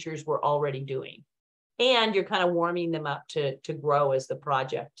what teachers were already doing. And you're kind of warming them up to grow as the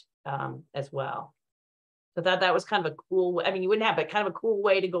project as well. So that was kind of a cool, I mean, you wouldn't have, but kind of a cool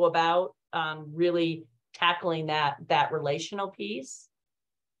way to go about really tackling that relational piece.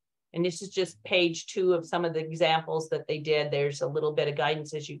 And this is just page 2 of some of the examples that they did. There's a little bit of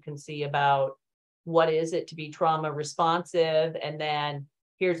guidance, as you can see, about what is it to be trauma responsive. And then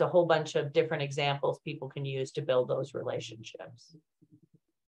here's a whole bunch of different examples people can use to build those relationships.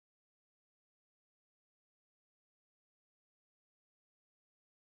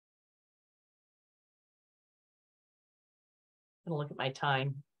 I'm gonna look at my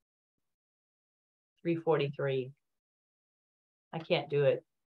time. 3:43. I can't do it.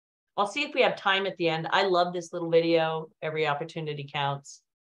 I'll see if we have time at the end. I love this little video. Every opportunity counts.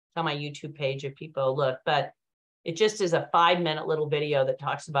 It's on my YouTube page if people look, but it just is a 5-minute little video that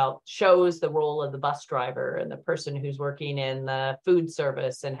shows the role of the bus driver and the person who's working in the food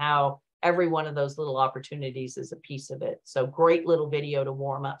service and how every one of those little opportunities is a piece of it. So great little video to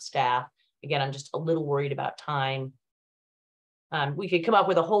warm up staff. Again, I'm just a little worried about time. We could come up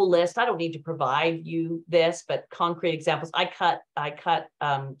with a whole list. I don't need to provide you this, but concrete examples. I cut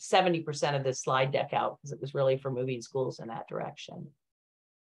 70% of this slide deck out because it was really for moving schools in that direction.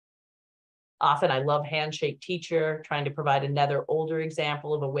 Often I love handshake teacher, trying to provide another older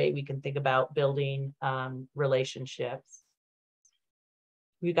example of a way we can think about building relationships.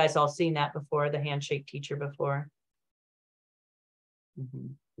 You guys all seen that before, the handshake teacher before?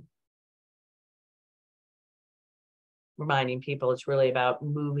 Mm-hmm. Reminding people it's really about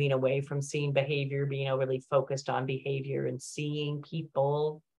moving away from seeing behavior, being overly focused on behavior, and seeing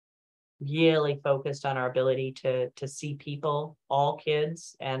people, really focused on our ability to see people, all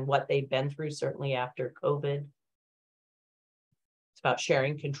kids, and what they've been through, certainly after COVID. It's about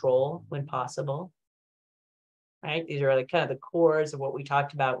sharing control when possible, right? These are kind of the cores of what we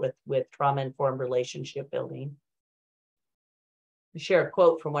talked about with trauma-informed relationship building. Share a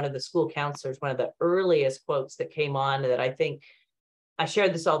quote from one of the school counselors, one of the earliest quotes that came on that I think I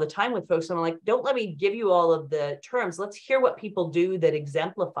shared this all the time with folks. I'm like, don't let me give you all of the terms. Let's hear what people do that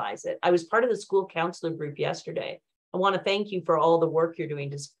exemplifies it. I was part of the school counselor group yesterday. I want to thank you for all the work you're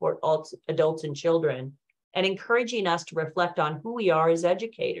doing to support all adults and children and encouraging us to reflect on who we are as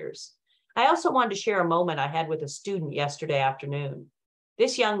educators. I also wanted to share a moment I had with a student yesterday afternoon.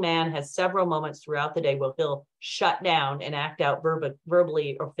 This young man has several moments throughout the day where he'll shut down and act out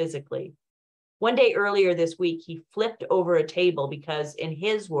verbally or physically. One day earlier this week, he flipped over a table because, in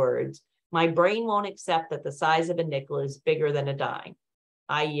his words, my brain won't accept that the size of a nickel is bigger than a dime.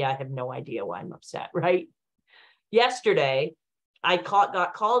 I have no idea why I'm upset, right? Yesterday, I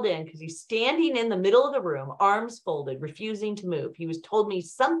got called in because he's standing in the middle of the room, arms folded, refusing to move. He was told me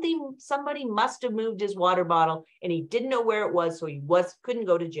somebody must have moved his water bottle and he didn't know where it was, so he couldn't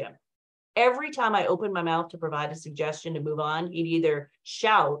go to gym. Every time I opened my mouth to provide a suggestion to move on, he'd either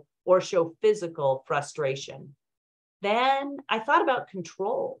shout or show physical frustration. Then I thought about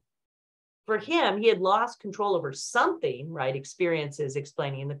control. For him, he had lost control over something, right? Experiences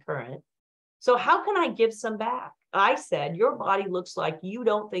explaining the current. So how can I give some back? I said, your body looks like you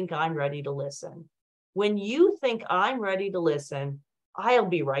don't think I'm ready to listen. When you think I'm ready to listen, I'll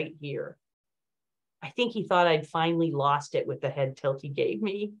be right here. I think he thought I'd finally lost it with the head tilt he gave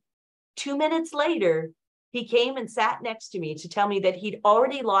me. 2 minutes later, he came and sat next to me to tell me that he'd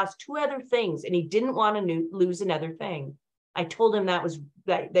already lost 2 other things and he didn't want to lose another thing. I told him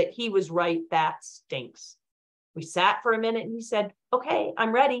that he was right. That stinks. We sat for a minute and he said, okay,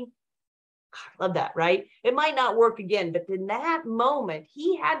 I'm ready. I love that, right? It might not work again, but in that moment,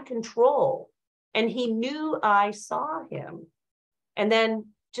 he had control and he knew I saw him. And then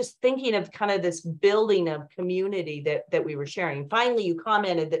just thinking of kind of this building of community that we were sharing. Finally, you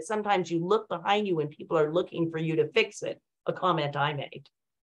commented that sometimes you look behind you when people are looking for you to fix it, a comment I made.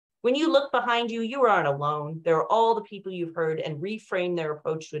 When you look behind you, you aren't alone. There are all the people you've heard and reframe their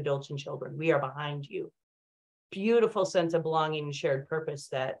approach to adults and children. We are behind you. Beautiful sense of belonging and shared purpose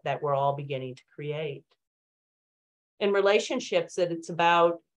that we're all beginning to create. In relationships, that it's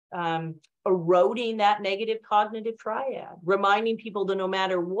about eroding that negative cognitive triad, reminding people that no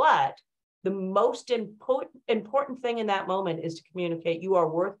matter what, the most important thing in that moment is to communicate you are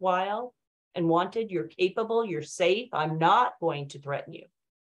worthwhile and wanted, you're capable, you're safe. I'm not going to threaten you.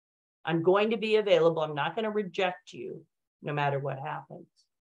 I'm going to be available. I'm not going to reject you no matter what happens.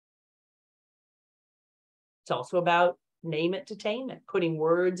 It's also about name it to tame it, putting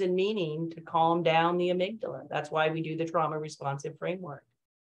words and meaning to calm down the amygdala. That's why we do the trauma responsive framework.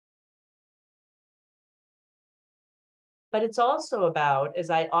 But it's also about, as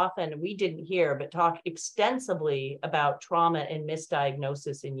we didn't hear, but talk extensively about trauma and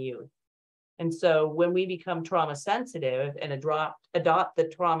misdiagnosis in youth. And so when we become trauma sensitive and adopt the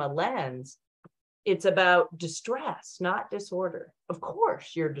trauma lens, it's about distress, not disorder. Of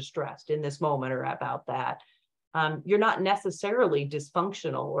course, you're distressed in this moment or about that. You're not necessarily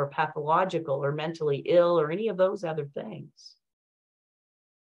dysfunctional or pathological or mentally ill or any of those other things.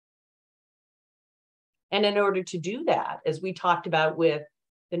 And in order to do that, as we talked about with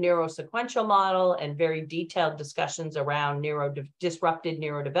the neurosequential model and very detailed discussions around disrupted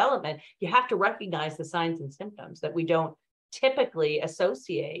neurodevelopment, you have to recognize the signs and symptoms that we don't typically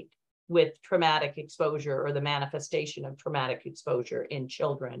associate with traumatic exposure or the manifestation of traumatic exposure in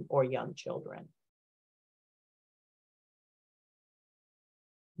children or young children.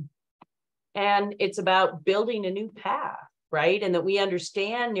 And it's about building a new path, right? And that we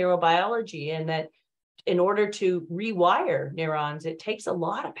understand neurobiology, and that in order to rewire neurons, it takes a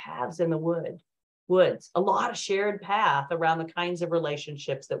lot of paths in the woods, a lot of shared path around the kinds of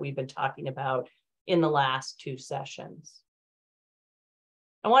relationships that we've been talking about in the last 2 sessions.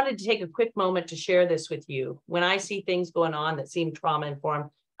 I wanted to take a quick moment to share this with you. When I see things going on that seem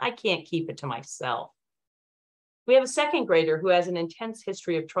trauma-informed, I can't keep it to myself. We have a 2nd grader who has an intense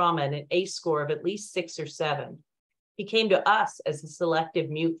history of trauma and an ACE score of at least 6 or 7. He came to us as a selective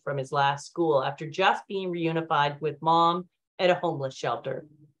mute from his last school after just being reunified with mom at a homeless shelter.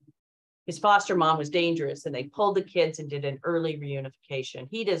 His foster mom was dangerous, and they pulled the kids and did an early reunification.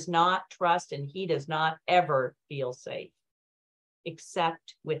 He does not trust, and he does not ever feel safe,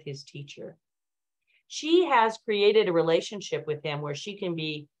 except with his teacher. She has created a relationship with him where she can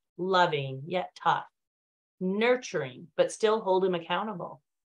be loving yet tough, nurturing, but still hold him accountable.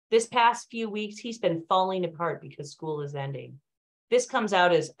 This past few weeks, he's been falling apart because school is ending. This comes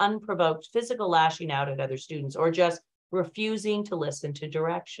out as unprovoked physical lashing out at other students or just refusing to listen to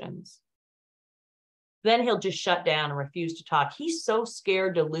directions. Then he'll just shut down and refuse to talk. He's so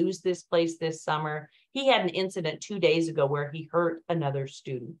scared to lose this place this summer. He had an incident 2 days ago where he hurt another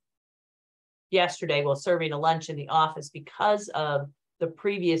student. Yesterday, while serving a lunch in the office, because of the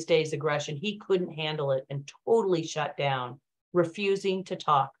previous day's aggression, he couldn't handle it and totally shut down, refusing to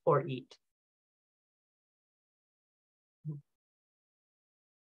talk or eat.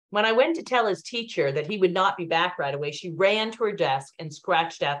 When I went to tell his teacher that he would not be back right away, she ran to her desk and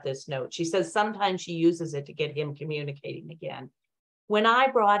scratched out this note. She says sometimes she uses it to get him communicating again. When I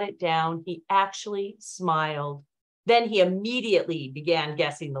brought it down, he actually smiled. Then he immediately began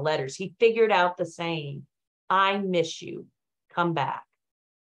guessing the letters. He figured out the saying, "I miss you, come back."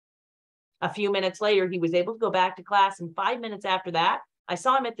 A few minutes later, he was able to go back to class, and 5 minutes after that, I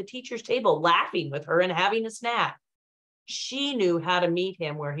saw him at the teacher's table laughing with her and having a snack. She knew how to meet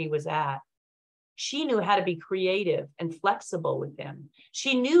him where he was at. She knew how to be creative and flexible with him.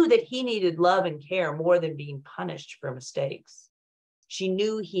 She knew that he needed love and care more than being punished for mistakes. She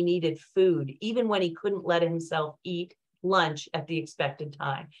knew he needed food, even when he couldn't let himself eat lunch at the expected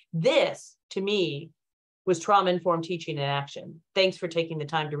time. This, to me, was trauma-informed teaching in action. Thanks for taking the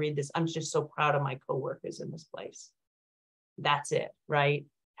time to read this. I'm just so proud of my coworkers in this place. That's it, right?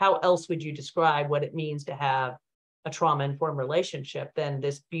 How else would you describe what it means to have a trauma-informed relationship than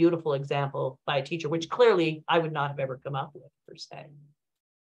this beautiful example by a teacher, which clearly I would not have ever come up with, per se. I'm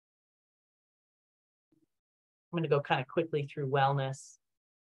going to go kind of quickly through wellness.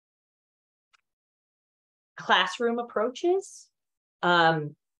 Classroom approaches.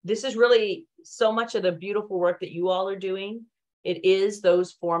 This is really so much of the beautiful work that you all are doing. It is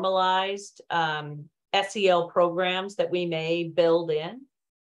those formalized SEL programs that we may build in.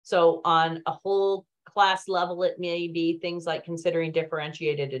 So on a whole class level, it may be things like considering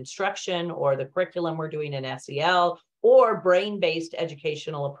differentiated instruction or the curriculum we're doing in SEL or brain-based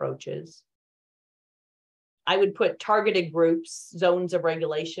educational approaches. I would put targeted groups, zones of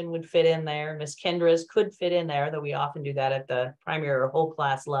regulation would fit in there. Miss Kendra's could fit in there, though we often do that at the primary or whole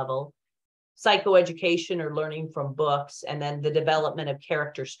class level. Psychoeducation or learning from books, and then the development of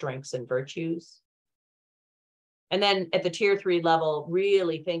character strengths and virtues. And then at the tier 3 level,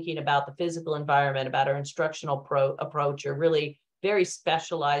 really thinking about the physical environment, about our instructional approach, or really very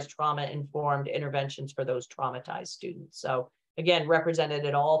specialized trauma-informed interventions for those traumatized students. So again, represented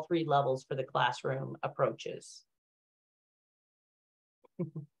at all 3 levels for the classroom approaches. A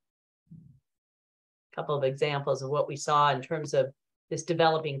couple of examples of what we saw in terms of this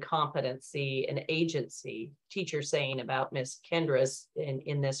developing competency and agency. Teacher saying about Miss Kendra's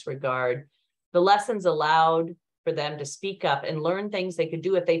in this regard. The lessons allowed for them to speak up and learn things they could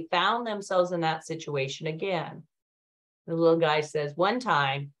do if they found themselves in that situation again. The little guy says, one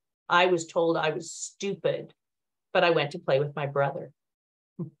time I was told I was stupid, but I went to play with my brother.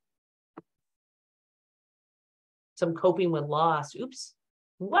 Some coping with loss. Oops.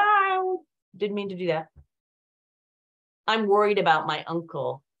 Wow. Didn't mean to do that. I'm worried about my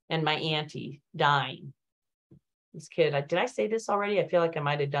uncle and my auntie dying. This kid, did I say this already? I feel like I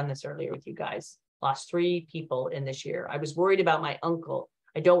might have done this earlier with you guys. Lost 3 people in this year. I was worried about my uncle.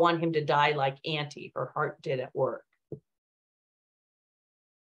 I don't want him to die like auntie. Her heart did at work.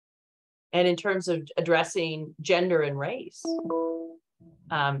 And in terms of addressing gender and race,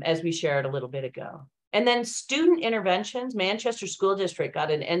 as we shared a little bit ago. And then student interventions, Manchester School District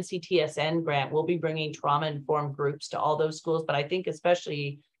got an NCTSN grant. We'll be bringing trauma-informed groups to all those schools, but I think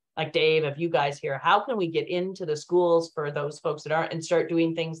especially like Dave, if you guys here, how can we get into the schools for those folks that aren't and start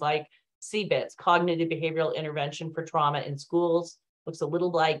doing things like CBITS, cognitive behavioral intervention for trauma in schools. Looks a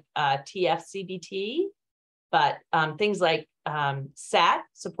little like TFCBT, but things like SAT,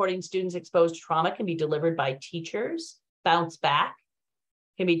 supporting students exposed to trauma, can be delivered by teachers. Bounce Back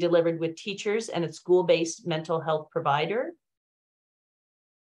can be delivered with teachers and a school-based mental health provider.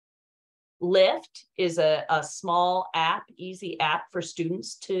 Lift is a small app, easy app for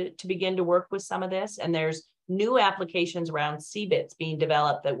students to begin to work with some of this. And there's new applications around CBITS being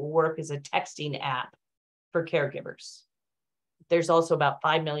developed that will work as a texting app for caregivers. There's also about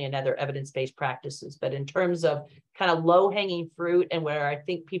 5 million other evidence-based practices, but in terms of kind of low-hanging fruit and where I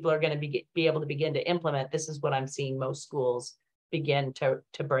think people are going to be able to begin to implement, this is what I'm seeing most schools begin to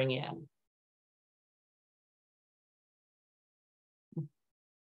bring in.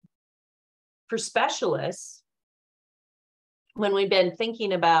 For specialists, when we've been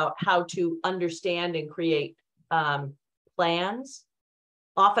thinking about how to understand and create plans,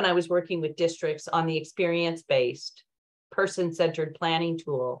 often I was working with districts on the experience-based, person-centered planning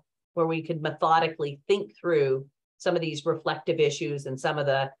tool, where we could methodically think through some of these reflective issues and some of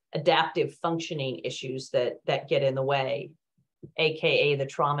the adaptive functioning issues that get in the way, AKA the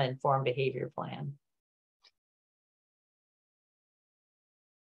trauma-informed behavior plan.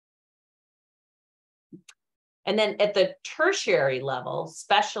 And then at the tertiary level,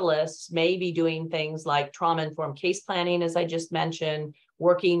 specialists may be doing things like trauma-informed case planning, as I just mentioned,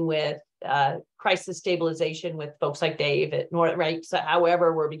 working with crisis stabilization with folks like Dave at North, right? So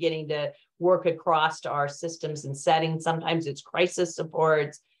however, we're beginning to work across our systems and settings. Sometimes it's crisis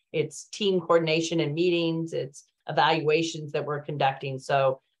supports, it's team coordination and meetings, it's evaluations that we're conducting.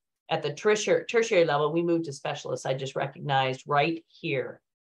 So at the tertiary level, we moved to specialists. I just recognized right here.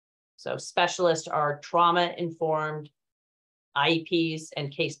 So specialists are trauma-informed IEPs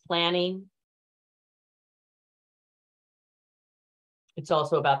and case planning. It's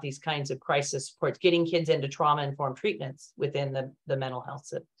also about these kinds of crisis supports, getting kids into trauma-informed treatments within the mental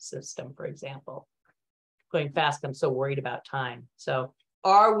health system, for example. Going fast, I'm so worried about time. So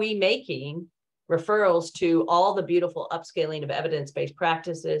are we making referrals to all the beautiful upscaling of evidence-based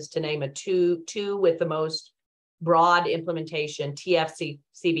practices, to name a two with the most broad implementation,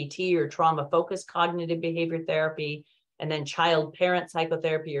 TFCBT or trauma-focused cognitive behavior therapy, and then child-parent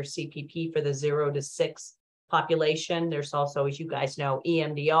psychotherapy or CPP for the 0 to 6 population. There's also, as you guys know,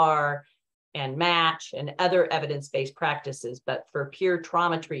 EMDR and MATCH and other evidence-based practices. But for pure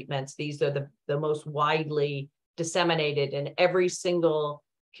trauma treatments, these are the most widely disseminated, and every single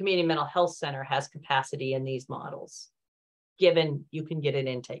community mental health center has capacity in these models, given you can get an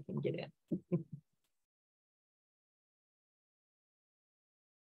intake and get in.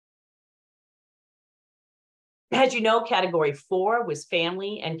 As you know, category 4 was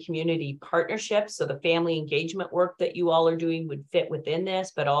family and community partnerships. So the family engagement work that you all are doing would fit within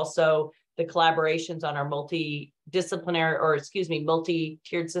this, but also the collaborations on our multi-tiered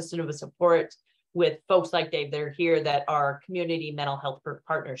system of support with folks like Dave that are here that are community mental health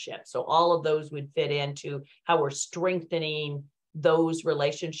partnerships. So all of those would fit into how we're strengthening those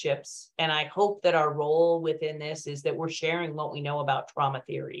relationships. And I hope that our role within this is that we're sharing what we know about trauma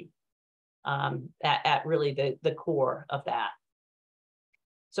theory. At really the core of that.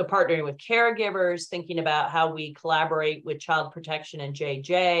 So partnering with caregivers, thinking about how we collaborate with child protection and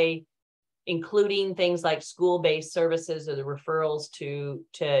JJ, including things like school-based services or the referrals to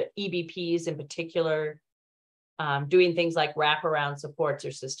EBPs in particular, doing things like wraparound supports or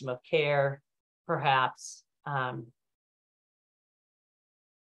system of care, perhaps.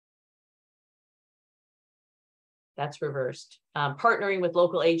 That's reversed. Partnering with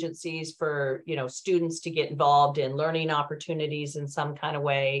local agencies for, students to get involved in learning opportunities in some kind of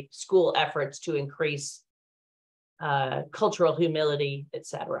way, school efforts to increase cultural humility,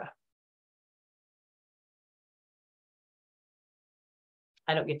 etc.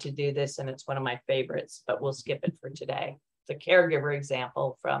 I don't get to do this, and it's one of my favorites, but we'll skip it for today. It's a caregiver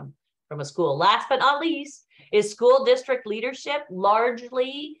example from a school. Last but not least is school district leadership,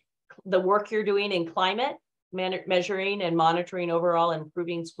 largely the work you're doing in climate. measuring and monitoring overall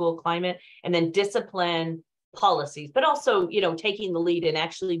improving school climate, and then discipline policies, but also, you know, taking the lead and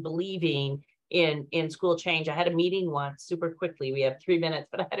actually believing in school change. I had a meeting once, super quickly, we have 3 minutes,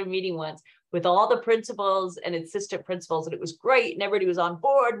 but I had a meeting once with all the principals and assistant principals, and it was great, and everybody was on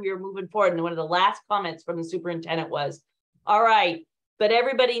board, we were moving forward, and one of the last comments from the superintendent was, all right, but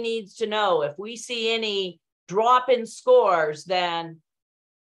everybody needs to know, if we see any drop in scores, then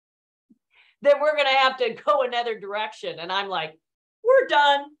we're going to have to go another direction. And I'm like, we're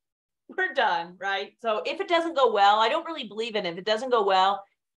done, right? So if it doesn't go well, I don't really believe in it. If it doesn't go well,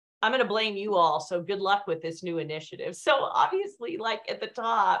 I'm going to blame you all. So good luck with this new initiative. So obviously, like at the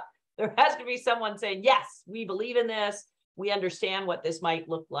top, there has to be someone saying, yes, we believe in this. We understand what this might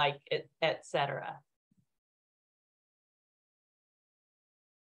look like, et cetera.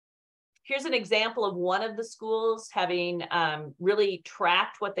 Here's an example of one of the schools having really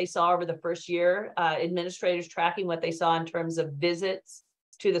tracked what they saw over the first year, administrators tracking what they saw in terms of visits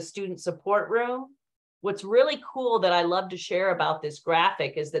to the student support room. What's really cool that I love to share about this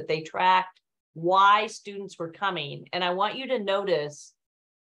graphic is that they tracked why students were coming. And I want you to notice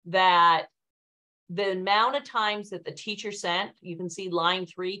that the amount of times that the teacher sent, you can see line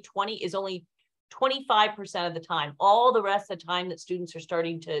 3, 20 is only 25% of the time. All the rest of the time that students are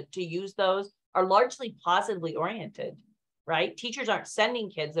starting to use those are largely positively oriented, right? Teachers aren't sending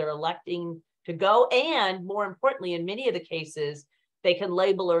kids, they're electing to go. And more importantly, in many of the cases, they can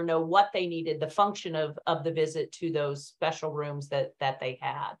label or know what they needed, the function of the visit to those special rooms that they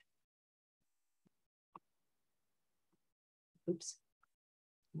had. Oops,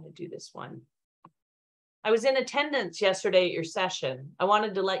 I'm gonna do this one. I was in attendance yesterday at your session. I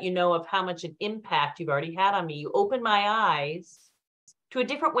wanted to let you know of how much an impact you've already had on me. You opened my eyes to a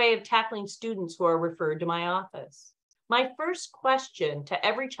different way of tackling students who are referred to my office. My first question to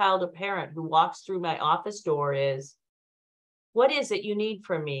every child or parent who walks through my office door is, what is it you need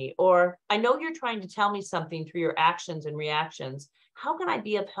from me? Or, I know you're trying to tell me something through your actions and reactions. How can I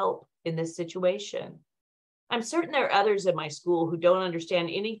be of help in this situation? I'm certain there are others in my school who don't understand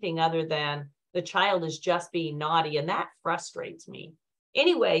anything other than the child is just being naughty, and that frustrates me.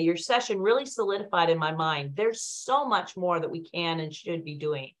 Anyway, your session really solidified in my mind, there's so much more that we can and should be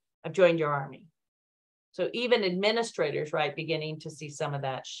doing. I've joined your army. So even administrators, right, beginning to see some of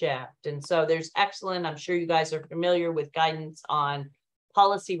that shift. And so there's excellent, I'm sure you guys are familiar with guidance on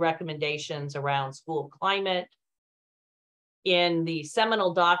policy recommendations around school climate. In the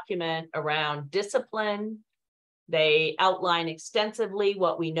seminal document around discipline, they outline extensively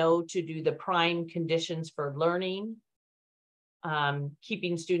what we know to do the prime conditions for learning,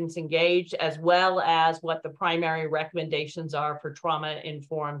 keeping students engaged, as well as what the primary recommendations are for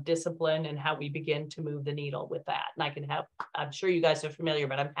trauma-informed discipline and how we begin to move the needle with that. And I can have, I'm sure you guys are familiar,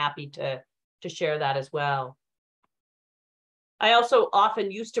 but I'm happy to share that as well. I also often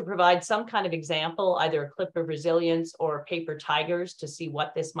used to provide some kind of example, either a clip of resilience or paper tigers, to see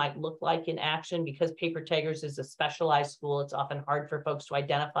what this might look like in action. Because paper tigers is a specialized school, it's often hard for folks to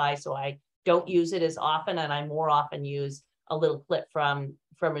identify, so I don't use it as often, and I more often use a little clip from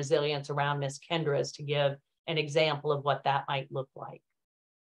resilience around Miss Kendra's to give an example of what that might look like.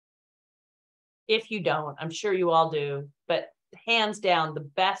 If you don't, I'm sure you all do, but hands down, the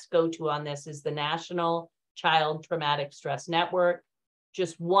best go-to on this is the National Child Traumatic Stress Network.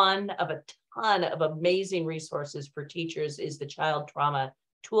 Just one of a ton of amazing resources for teachers is the Child Trauma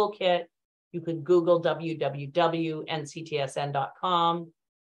Toolkit. You can Google www.nctsn.com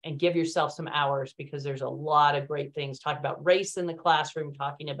and give yourself some hours, because there's a lot of great things talking about race in the classroom,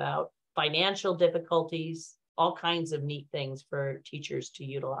 talking about financial difficulties, all kinds of neat things for teachers to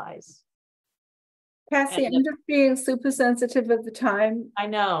utilize. Cassie, I'm just being super sensitive of the time. I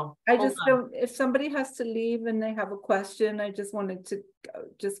know. I just don't, if somebody has to leave and they have a question, I just wanted to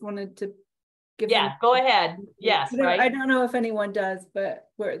give them. Go ahead. Yes, right. I don't know if anyone does, but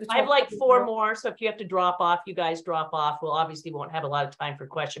we're at the top. I have like 4 more. So if you have to drop off, you guys drop off. We'll obviously won't have a lot of time for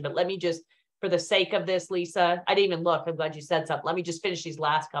question, but let me just, for the sake of this, Lisa, I didn't even look. I'm glad you said something. Let me just finish these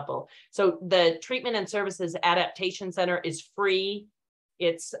last couple. So the Treatment and Services Adaptation Center is free.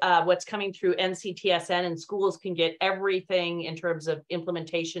 It's what's coming through NCTSN, and schools can get everything in terms of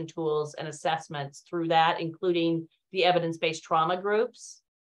implementation tools and assessments through that, including the evidence-based trauma groups.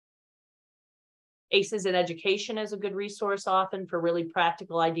 ACEs in Education is a good resource often for really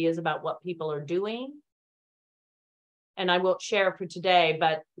practical ideas about what people are doing. And I won't share for today,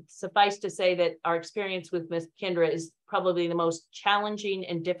 but suffice to say that our experience with Ms. Kendra is probably the most challenging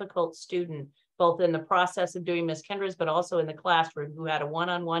and difficult student, both in the process of doing Ms. Kendra's, but also in the classroom, who had a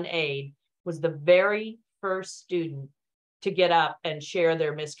one-on-one aide, was the very first student to get up and share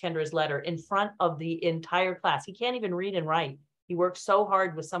their Miss Kendra's letter in front of the entire class. He can't even read and write. He worked so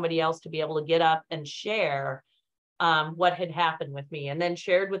hard with somebody else to be able to get up and share what had happened with me, and then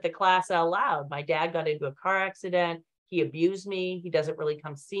shared with the class out loud. My dad got into a car accident. He abused me. He doesn't really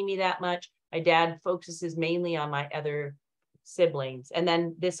come see me that much. My dad focuses mainly on my other siblings. And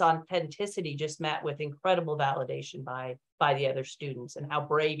then this authenticity just met with incredible validation by the other students, and how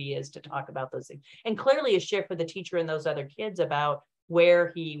brave he is to talk about those things. And clearly a shift for the teacher and those other kids about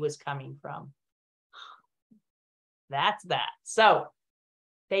where he was coming from. That's that. So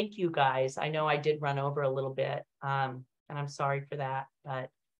thank you guys. I know I did run over a little bit, and I'm sorry for that, but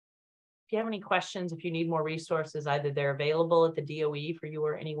if you have any questions, if you need more resources, either they're available at the DOE for you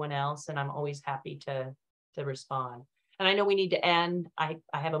or anyone else, and I'm always happy to respond. And I know we need to end. I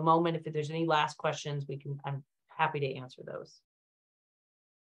have a moment. If there's any last questions, I'm happy to answer those.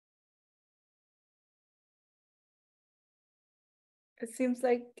 It seems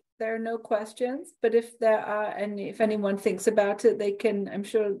like there are no questions, but if there are any, if anyone thinks about it, they can, I'm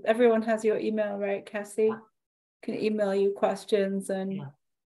sure everyone has your email, right, Cassie? Can email you questions. And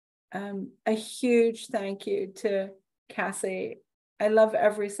a huge thank you to Cassie. I love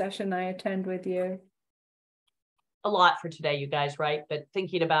every session I attend with you. A lot for today, you guys, right? But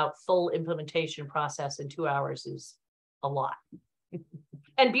thinking about full implementation process in 2 hours is a lot.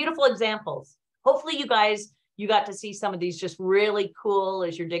 And beautiful examples. Hopefully you guys, you got to see some of these just really cool,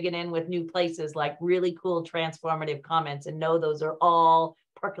 as you're digging in with new places, like really cool transformative comments, and know those are all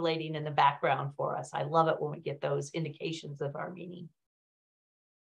percolating in the background for us. I love it when we get those indications of our meaning.